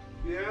for me.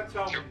 Yeah,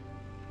 tell me.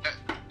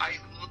 I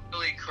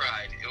literally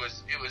cried. It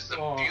was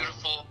a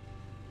beautiful.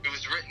 It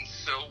was written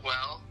so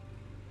well,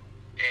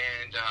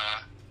 and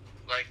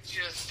like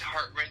just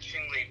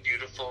heart-wrenchingly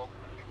beautiful.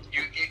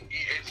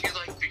 If you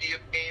like video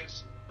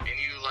games and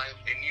you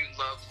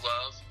love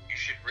love, you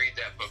should read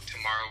that book,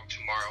 Tomorrow,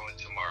 Tomorrow, and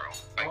Tomorrow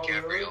by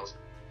Gabrielle. Really?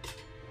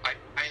 I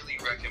highly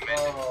recommend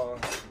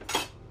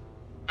it.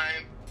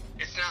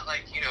 It's not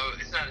like,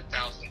 it's not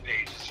 1,000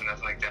 pages or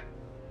nothing like that,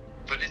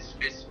 but it's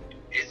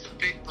a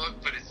big book,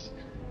 but it's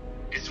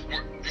as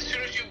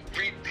soon as you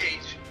read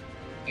page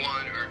 1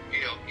 or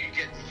you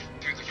get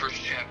through the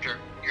first chapter,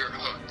 you're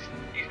hooked.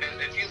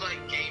 If you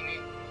like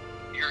gaming,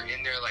 you're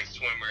in there like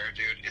swimwear,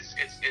 dude. It's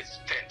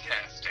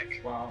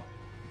fantastic. Wow.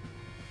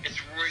 It's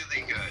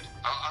really good.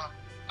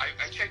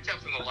 I checked out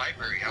from the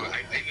library. I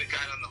even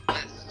got on the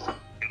list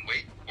and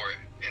wait for it.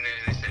 And then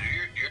they said,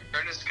 you're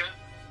Ernest.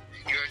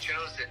 You are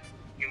chosen.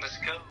 You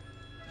must go.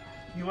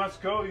 You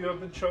must go. You have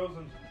been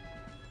chosen.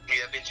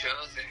 You have been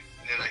chosen.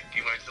 And then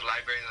you went to the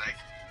library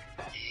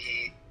and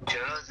he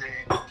chosen.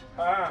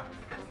 Ah.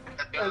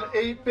 An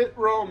 8-bit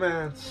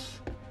romance.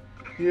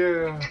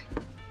 Yeah.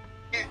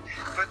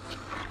 But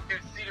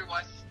Cedar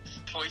watched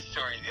Toy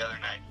Story the other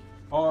night.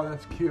 Oh,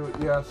 that's cute.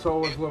 Yeah, so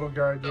was little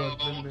guy. So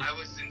I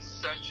was in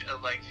such a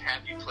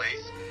happy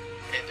place,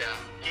 and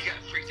he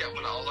got freaked out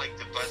when all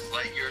the Buzz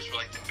Lightyears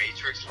were the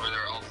Matrix, where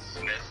they're all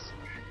Smiths,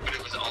 but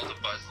it was all the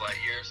Buzz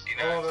Lightyears. You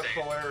know what I'm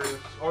saying? Hilarious.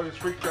 Oh, he's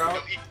freaked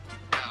out. He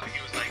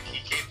was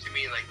he came to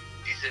me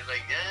he said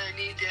I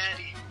need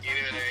daddy. You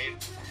know what I mean?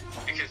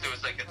 Because there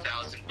was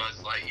 1,000 Buzz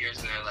Lightyears,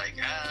 and they're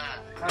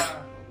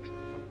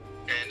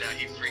And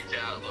he freaked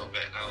out a little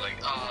bit, and I was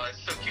like, oh,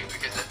 it's so cute,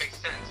 because that makes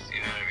sense,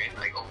 you know what I mean?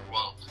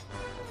 Overwhelmed.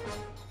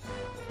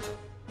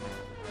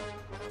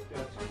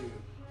 That's cute.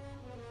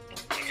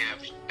 Yeah,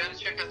 but you gotta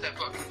check out that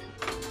book.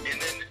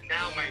 And then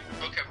now my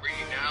book I'm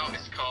reading now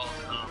is called,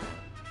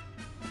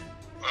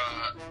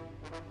 I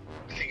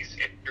think it's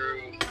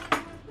Andrew.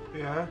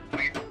 Yeah?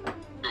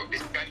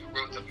 This guy who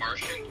wrote The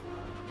Martian.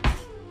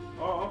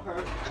 Oh,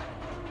 okay.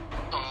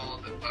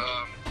 Called,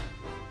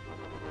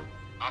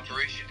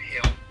 Operation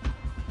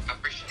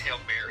Hail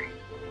Mary.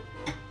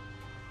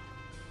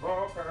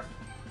 Oh, okay.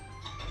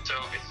 So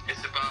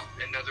it's about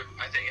another.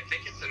 I think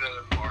it's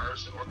another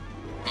Mars or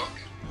book.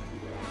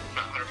 I'm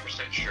not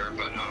 100% sure,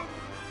 but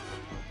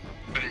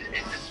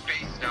it's a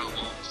space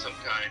novel of some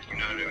kind. You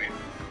know what I mean?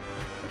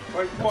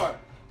 Like what?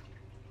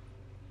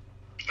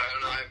 I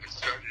don't know. I haven't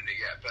started it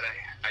yet, but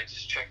I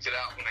just checked it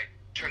out when I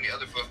turned the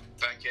other book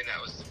back in.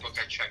 That was the book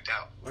I checked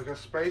out. Like a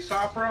space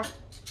opera?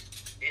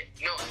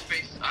 No,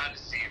 Space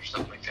Odyssey or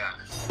something like that.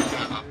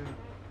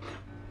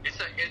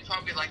 It's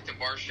probably like The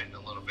Martian a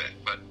little bit,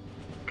 but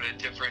a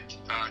different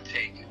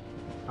take.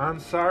 I'm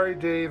sorry,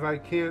 Dave. I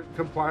can't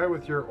comply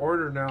with your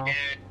order now.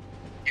 And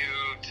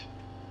cute.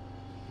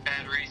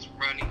 Batteries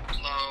running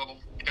low.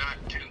 Got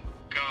to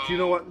go. Do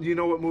you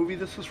know what movie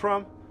this is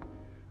from?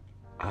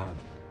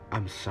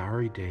 I'm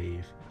sorry,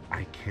 Dave.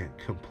 I can't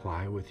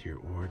comply with your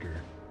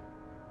order.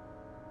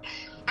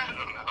 I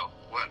don't know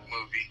what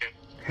movie.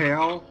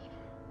 Hell?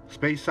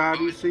 Space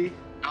Odyssey?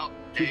 Oh,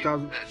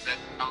 2000. That's the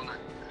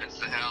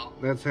hell.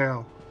 That's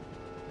hell.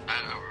 I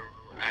don't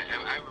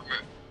remember. I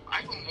remember.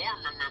 I more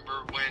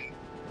remember when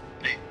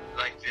they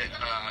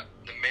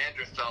the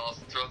Neanderthals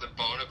throw the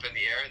bone up in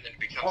the air and then it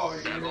becomes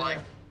a satellite.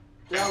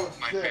 Yeah. That was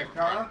my sick, favorite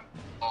huh? part,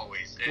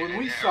 always. When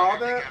we saw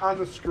that on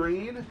the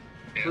screen,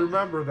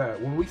 remember that.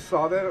 When we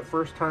saw that at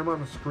first time on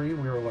the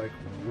screen, we were like,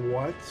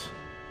 what?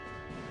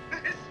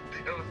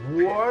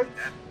 What?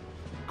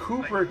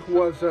 Kubrick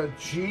was a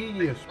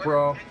genius,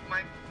 bro.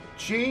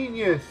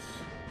 Genius.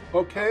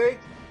 Okay?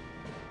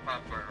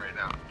 Popcorn right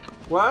now.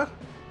 What?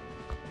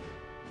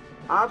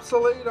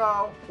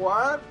 Obsoleto.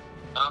 What?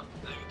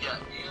 Yeah,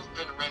 you've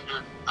been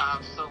rendered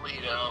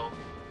obsoleto.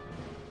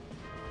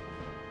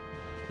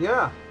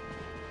 Yeah.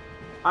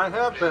 I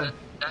have been.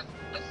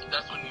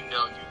 That's when you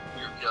know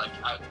you're like,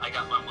 I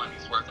got my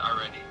money's worth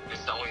already.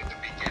 It's only the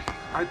beginning.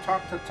 I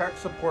talked to tech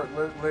support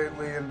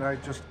lately, and I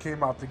just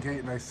came out the gate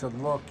and I said,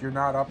 "Look, you're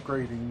not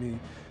upgrading me."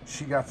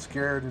 She got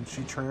scared and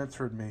she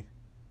transferred me.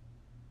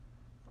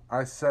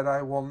 I said,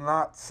 "I will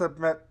not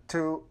submit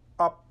to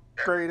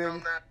upgrading." I will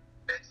not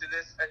submit to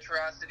this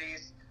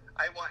atrocities.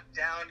 I want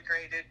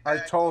downgraded. I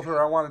told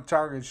her I wanted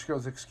downgraded. She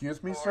goes,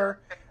 "Excuse me, sir?"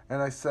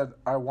 And I said,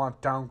 "I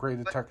want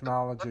downgraded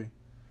technology."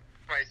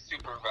 My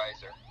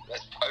supervisor.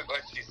 That's probably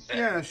what she said.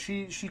 Yeah,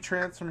 she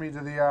transferred me to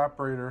the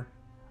operator.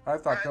 I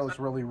thought that was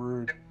really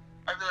rude.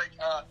 I'd be like,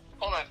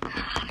 hold on.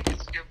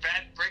 You're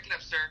bad breaking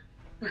up, sir.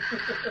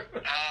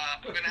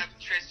 I'm going to have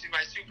to transfer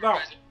my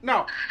supervisor.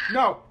 No,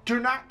 do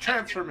not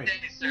transfer me.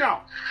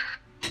 No.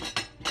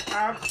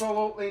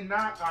 Absolutely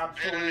not,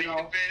 Obsoleto.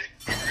 You've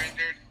been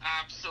rendered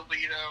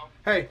Obsoleto.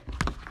 Hey,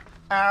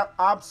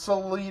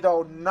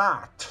 Obsoleto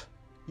not.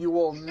 You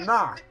will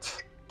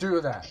not do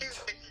that.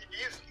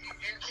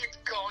 You keep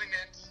going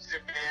in to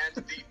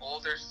demand the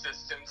older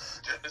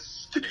systems to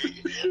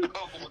stay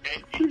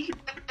awake.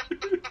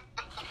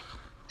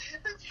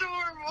 It's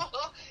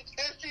horrible.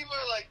 And people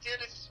are like, dude,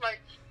 this is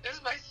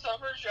my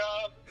summer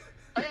job.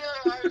 I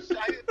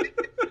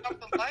off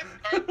the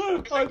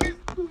lifeguard. Like,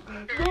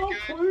 no,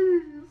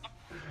 please.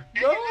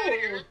 No.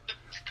 You're at the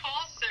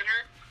call center.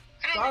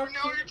 I don't even know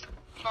what you're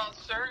talking about,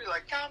 sir. You're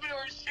like,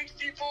 Commodore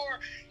 64,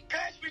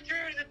 pass me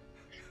through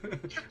the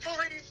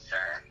police,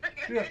 sir.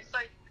 And Yeah. it's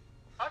like,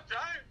 I'm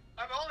trying.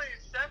 I'm only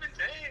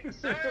 17,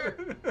 sir.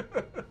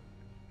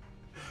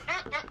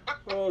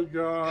 Oh,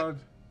 God.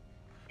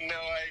 No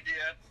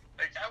idea.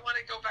 Like, I want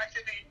to go back to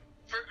the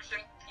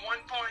version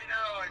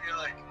 1.0, and you're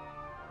like,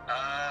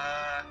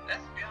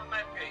 that's beyond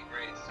my pay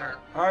grade, sir.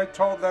 I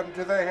told them,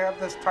 do they have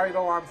this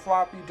title on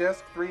floppy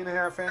disk,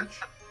 3.5 inch?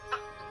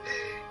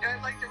 Yeah,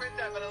 I'd like to rent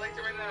that, but I'd like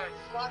to rent it on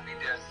a floppy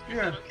disk. Is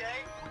Yeah. that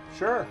okay?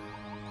 Sure.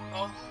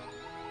 Oh,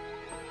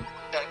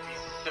 that'd be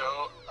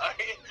so...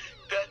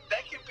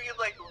 that could be,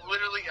 like,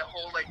 literally a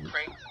whole, like,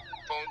 prank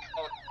phone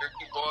call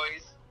Jerky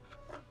Boys.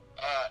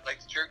 Like,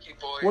 Jerky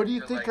Boys. What do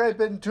you think like, I've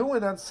been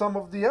doing on some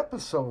of the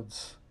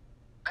episodes?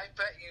 I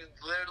bet you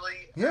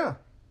literally... Yeah.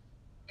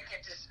 You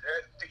could just...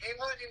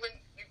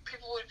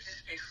 people would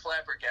just be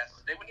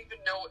flabbergasted. They wouldn't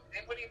even know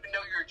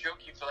you were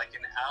joking for, like,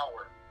 an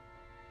hour.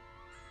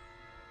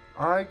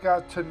 I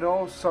got to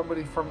know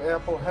somebody from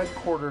Apple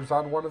headquarters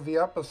on one of the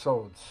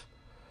episodes.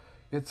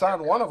 It's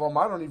on one of them.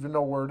 I don't even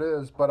know where it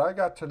is, but I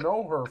got to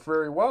know her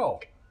very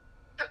well.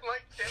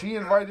 She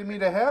invited me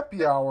to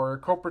happy hour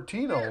at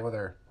Cupertino over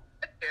there.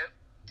 That's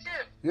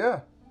him.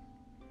 Yeah.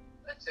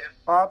 That's him.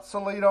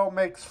 Obsoleto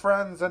makes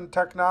friends in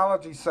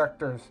technology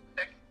sectors.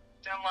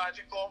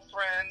 Technological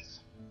friends.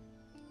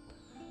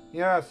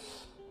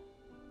 Yes.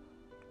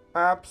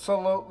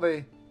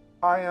 Absolutely.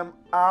 I am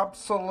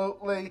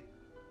absolutely,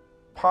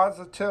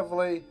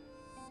 positively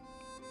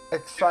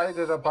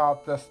excited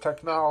about this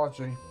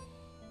technology.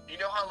 You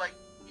know how, like,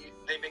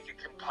 they make a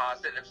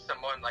composite of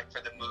someone, like,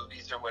 for the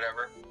movies or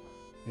whatever?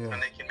 Yeah.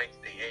 And they can make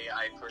the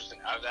AI person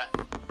out of that?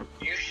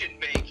 You should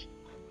make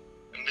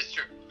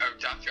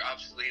Dr.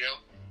 Obsoleto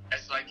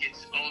as, like,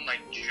 its own,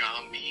 like,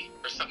 zombie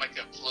or something, like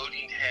a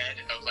floating head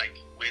of, like,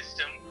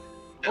 wisdom.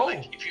 That,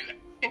 like, if you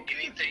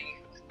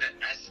anything that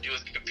has to do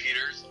with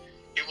computers,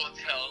 it will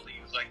tell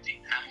you, like, the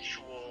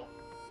actual,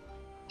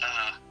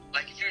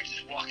 like, if you were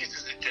just walking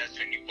through the desk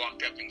and you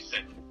walked up and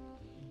said,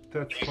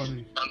 That's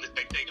funny. on this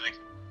big thing, like,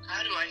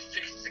 how do I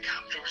fix the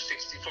Commodore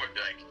 64? Be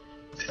like,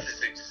 this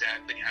is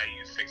exactly how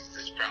you fix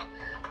this problem.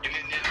 And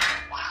then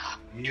wow.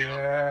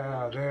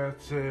 Yeah,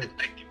 that's it.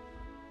 Like,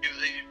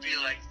 it'd be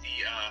like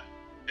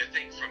the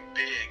thing from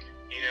Big.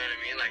 You know what I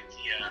mean? Like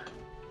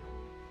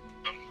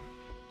the,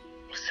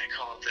 what's that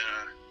called?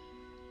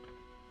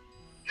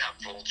 Not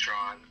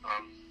Voltron.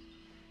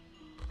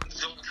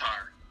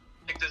 Zoltar.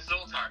 Like the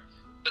Zoltar.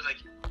 But like,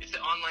 it's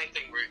an online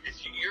thing where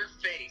it's your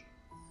fate,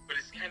 but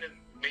it's kind of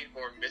made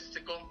more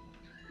mystical.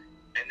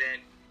 And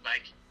then,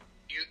 like,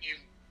 you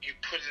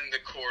put it in the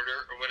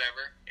quarter or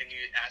whatever, and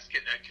you ask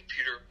it a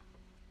computer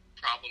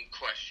problem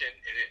question,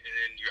 and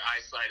then your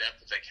eyes light up.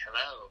 It's like,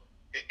 hello.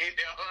 You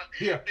know?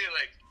 Yeah. You're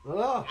like,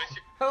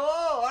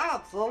 hello,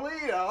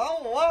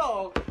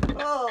 Obsoleto.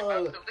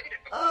 Hello.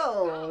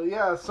 Oh,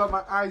 yeah. So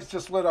my eyes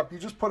just lit up. You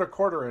just put a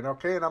quarter in,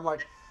 okay? And I'm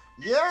like,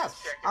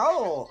 yes.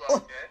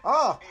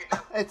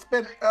 It's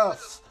been,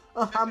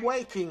 I'm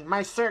waking.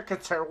 My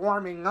circuits are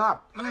warming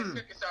up. My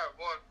circuits are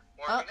warming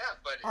up,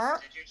 but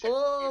did you check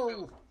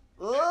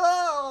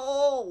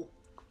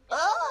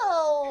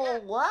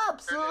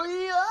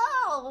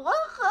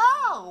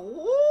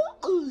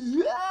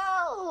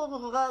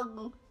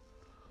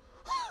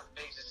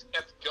They just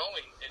kept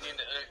going,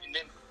 and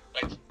then,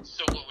 like,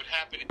 so what would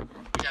happen is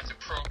you have to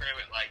program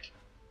it, like,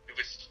 it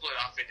would split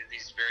off into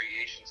these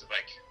variations of,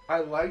 like...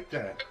 I like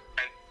that.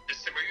 And the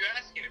similar you're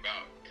asking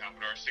about,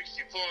 Commodore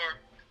 64,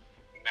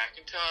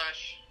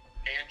 Macintosh,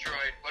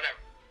 Android,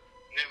 whatever.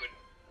 And then would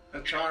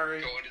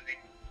Atari. Go into the...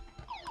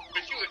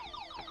 But you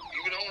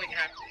would only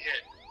have to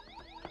hit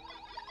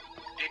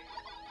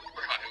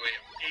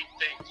 8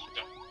 things, you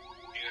know,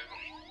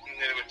 and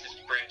then it would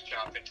just branch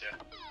off into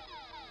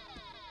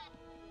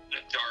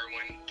the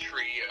Darwin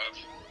tree of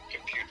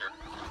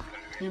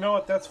You know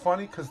what? That's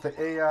funny because the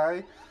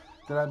AI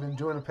that I've been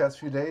doing the past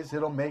few days,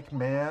 it'll make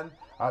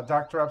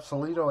Dr.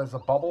 Obsoleto as a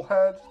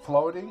bubblehead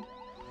floating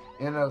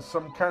in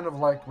some kind of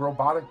like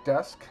robotic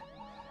desk,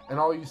 and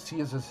all you see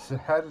is his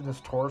head and his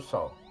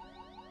torso.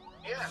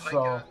 Yeah,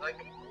 so, like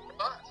a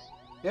boss.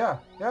 Yeah.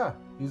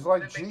 He's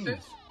like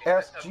Jeeves.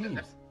 Ask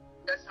Jeeves.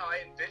 That's how I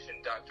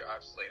envision Dr.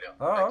 Obsoleto.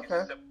 Oh,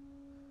 okay.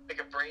 Like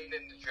a brain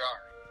in the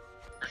jar,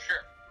 for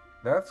sure.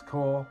 That's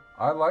cool.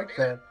 I like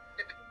that.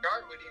 The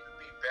jar would even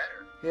be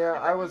better. Yeah,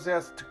 I was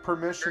asked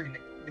permission.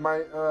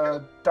 My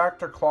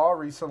Dr. Claw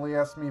recently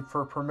asked me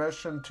for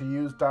permission to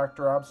use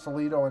Dr.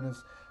 Obsoleto in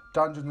his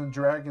Dungeons and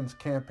Dragons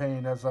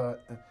campaign as a.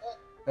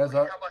 How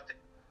about that?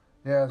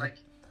 Yeah. Like,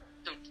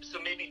 so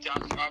maybe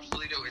Dr.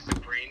 Obsoleto is a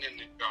brain in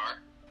the jar,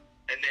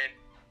 and then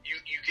you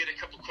get a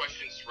couple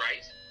questions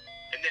right,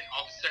 and then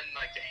all of a sudden,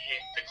 like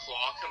the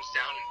claw comes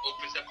down and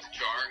opens up the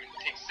jar and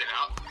takes it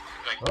out,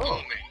 like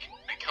boom,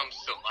 it comes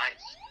to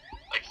life.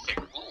 Like it's like,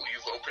 ooh,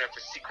 you've opened up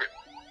a secret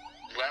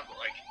level,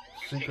 like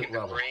you've taken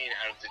the brain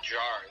out of the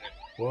jar, and then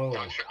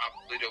Dr.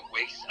 Obsoleto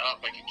wakes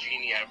up like a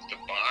genie out of the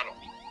bottle.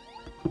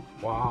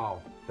 Wow,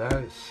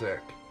 that is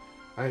sick.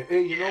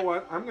 Hey, you know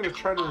what? I'm gonna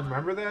try to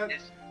remember that.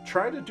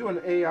 Try to do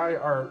an AI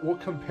art. We'll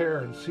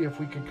compare and see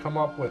if we can come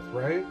up with,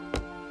 right?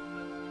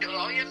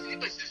 All you have to do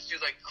is just do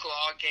like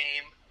claw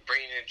game,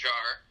 brain in a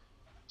jar,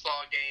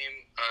 claw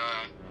game,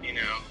 and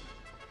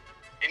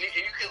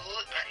you can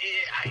look.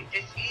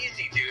 It's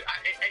easy, dude.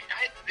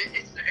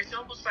 It's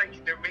almost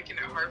like they're making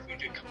it hard for you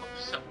to come up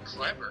with something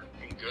clever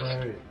and good.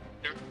 Right.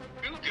 They're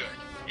too good.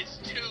 It's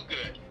too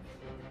good.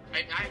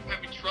 I'm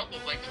having trouble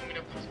like coming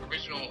up with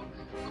original,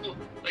 cool.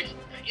 Like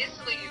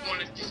instantly, you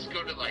want to just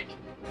go to like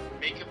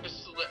make up a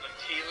like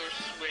Taylor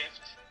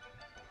Swift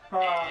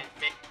and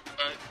make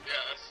a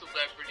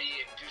celebrity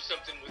and do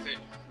something with it.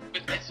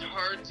 But it's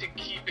hard to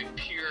keep it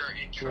pure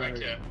and try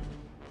to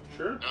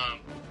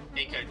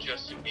make a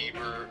Justin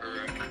Bieber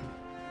or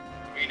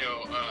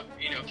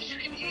because you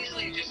can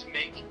easily just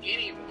make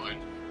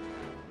anyone.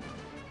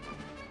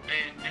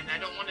 And I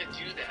don't want to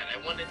do that.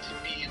 I want it to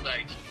be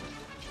like.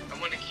 I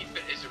want to keep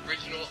it as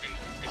original and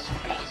as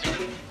cool as it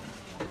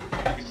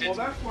is. Well,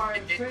 that's why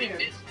I'm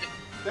saying.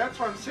 That's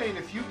what I'm saying.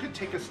 If you could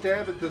take a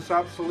stab at this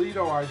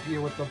Obsoleto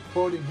idea with the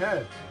floating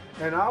head,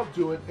 and I'll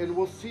do it, and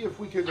we'll see if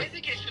we can. I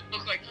think it should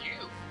look like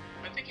you.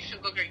 I think you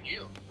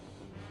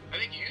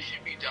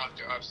should be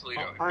Dr.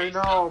 Obsoleto. I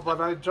know,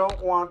 but I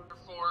don't want.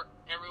 Therefore,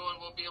 everyone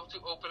will be able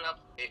to open up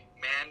a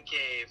man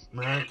cave.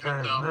 Man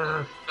cave.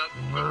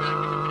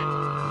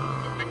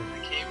 The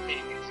cave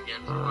paintings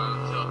again for a while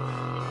until.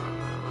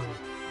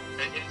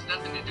 It's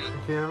nothing to do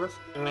with canvas.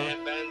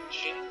 Man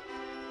machine.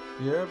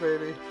 Yeah,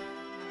 baby.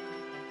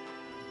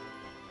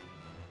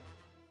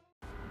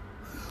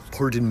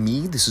 Pardon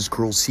me, this is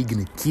Carl Sagan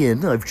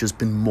again. I've just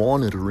been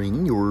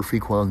monitoring your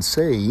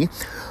frequency.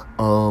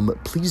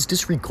 Please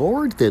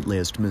disregard that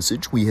last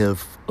message. We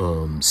have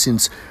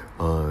since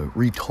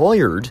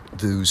retired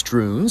those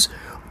drones.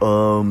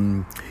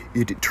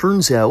 It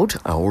turns out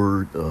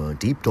our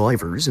deep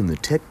divers in the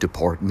tech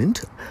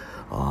department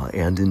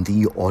and in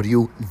the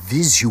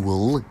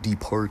audio-visual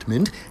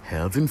department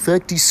have in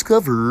fact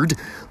discovered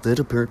that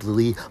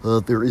apparently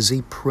there is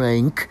a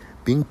prank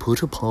being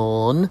put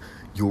upon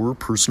your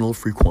personal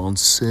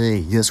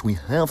frequency. Yes, we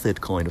have that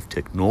kind of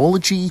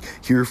technology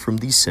here from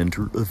the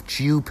center of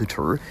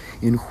Jupiter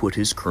in what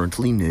is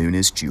currently known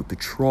as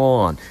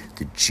Jupitron.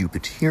 The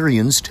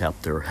Jupiterians tap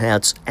their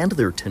hats and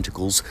their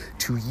tentacles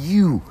to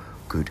you,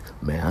 good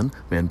man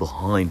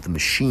behind the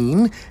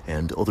machine,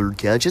 and other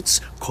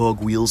gadgets,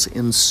 cogwheels,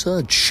 and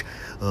such.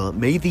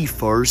 May the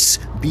farce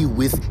be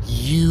with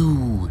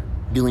you.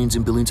 Billions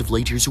and billions of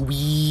light years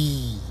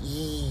away.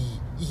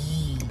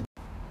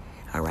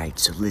 Alright,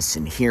 so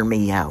listen, hear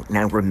me out.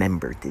 Now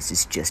remember, this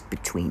is just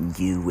between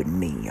you and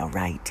me,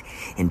 alright?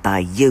 And by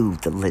you,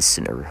 the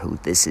listener, who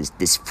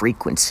this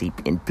frequency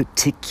in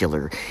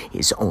particular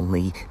is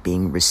only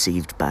being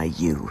received by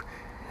you.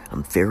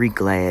 I'm very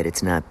glad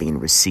it's not being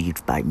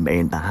received by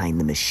man behind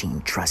the machine.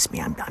 Trust me,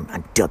 I'm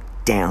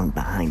ducked down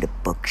behind a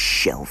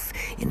bookshelf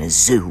in a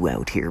zoo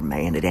out here,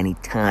 man. At any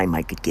time,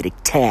 I could get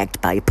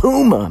attacked by a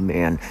puma,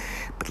 man.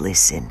 But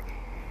listen,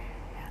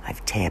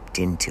 I've tapped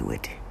into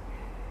it.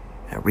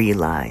 I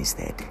realize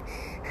that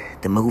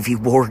the movie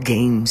War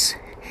Games,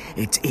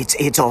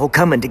 it's all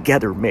coming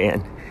together,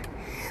 man.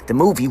 The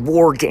movie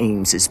War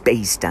Games is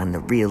based on the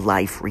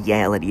real-life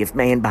reality of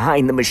man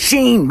behind the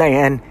machine,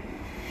 man.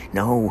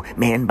 No,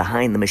 man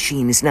behind the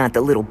machine is not the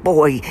little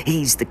boy.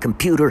 He's the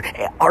computer,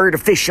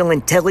 artificial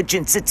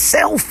intelligence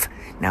itself.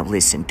 Now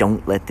listen,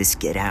 don't let this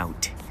get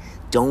out.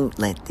 Don't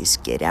let this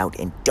get out,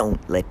 and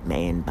don't let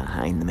man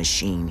behind the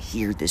machine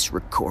hear this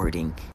recording.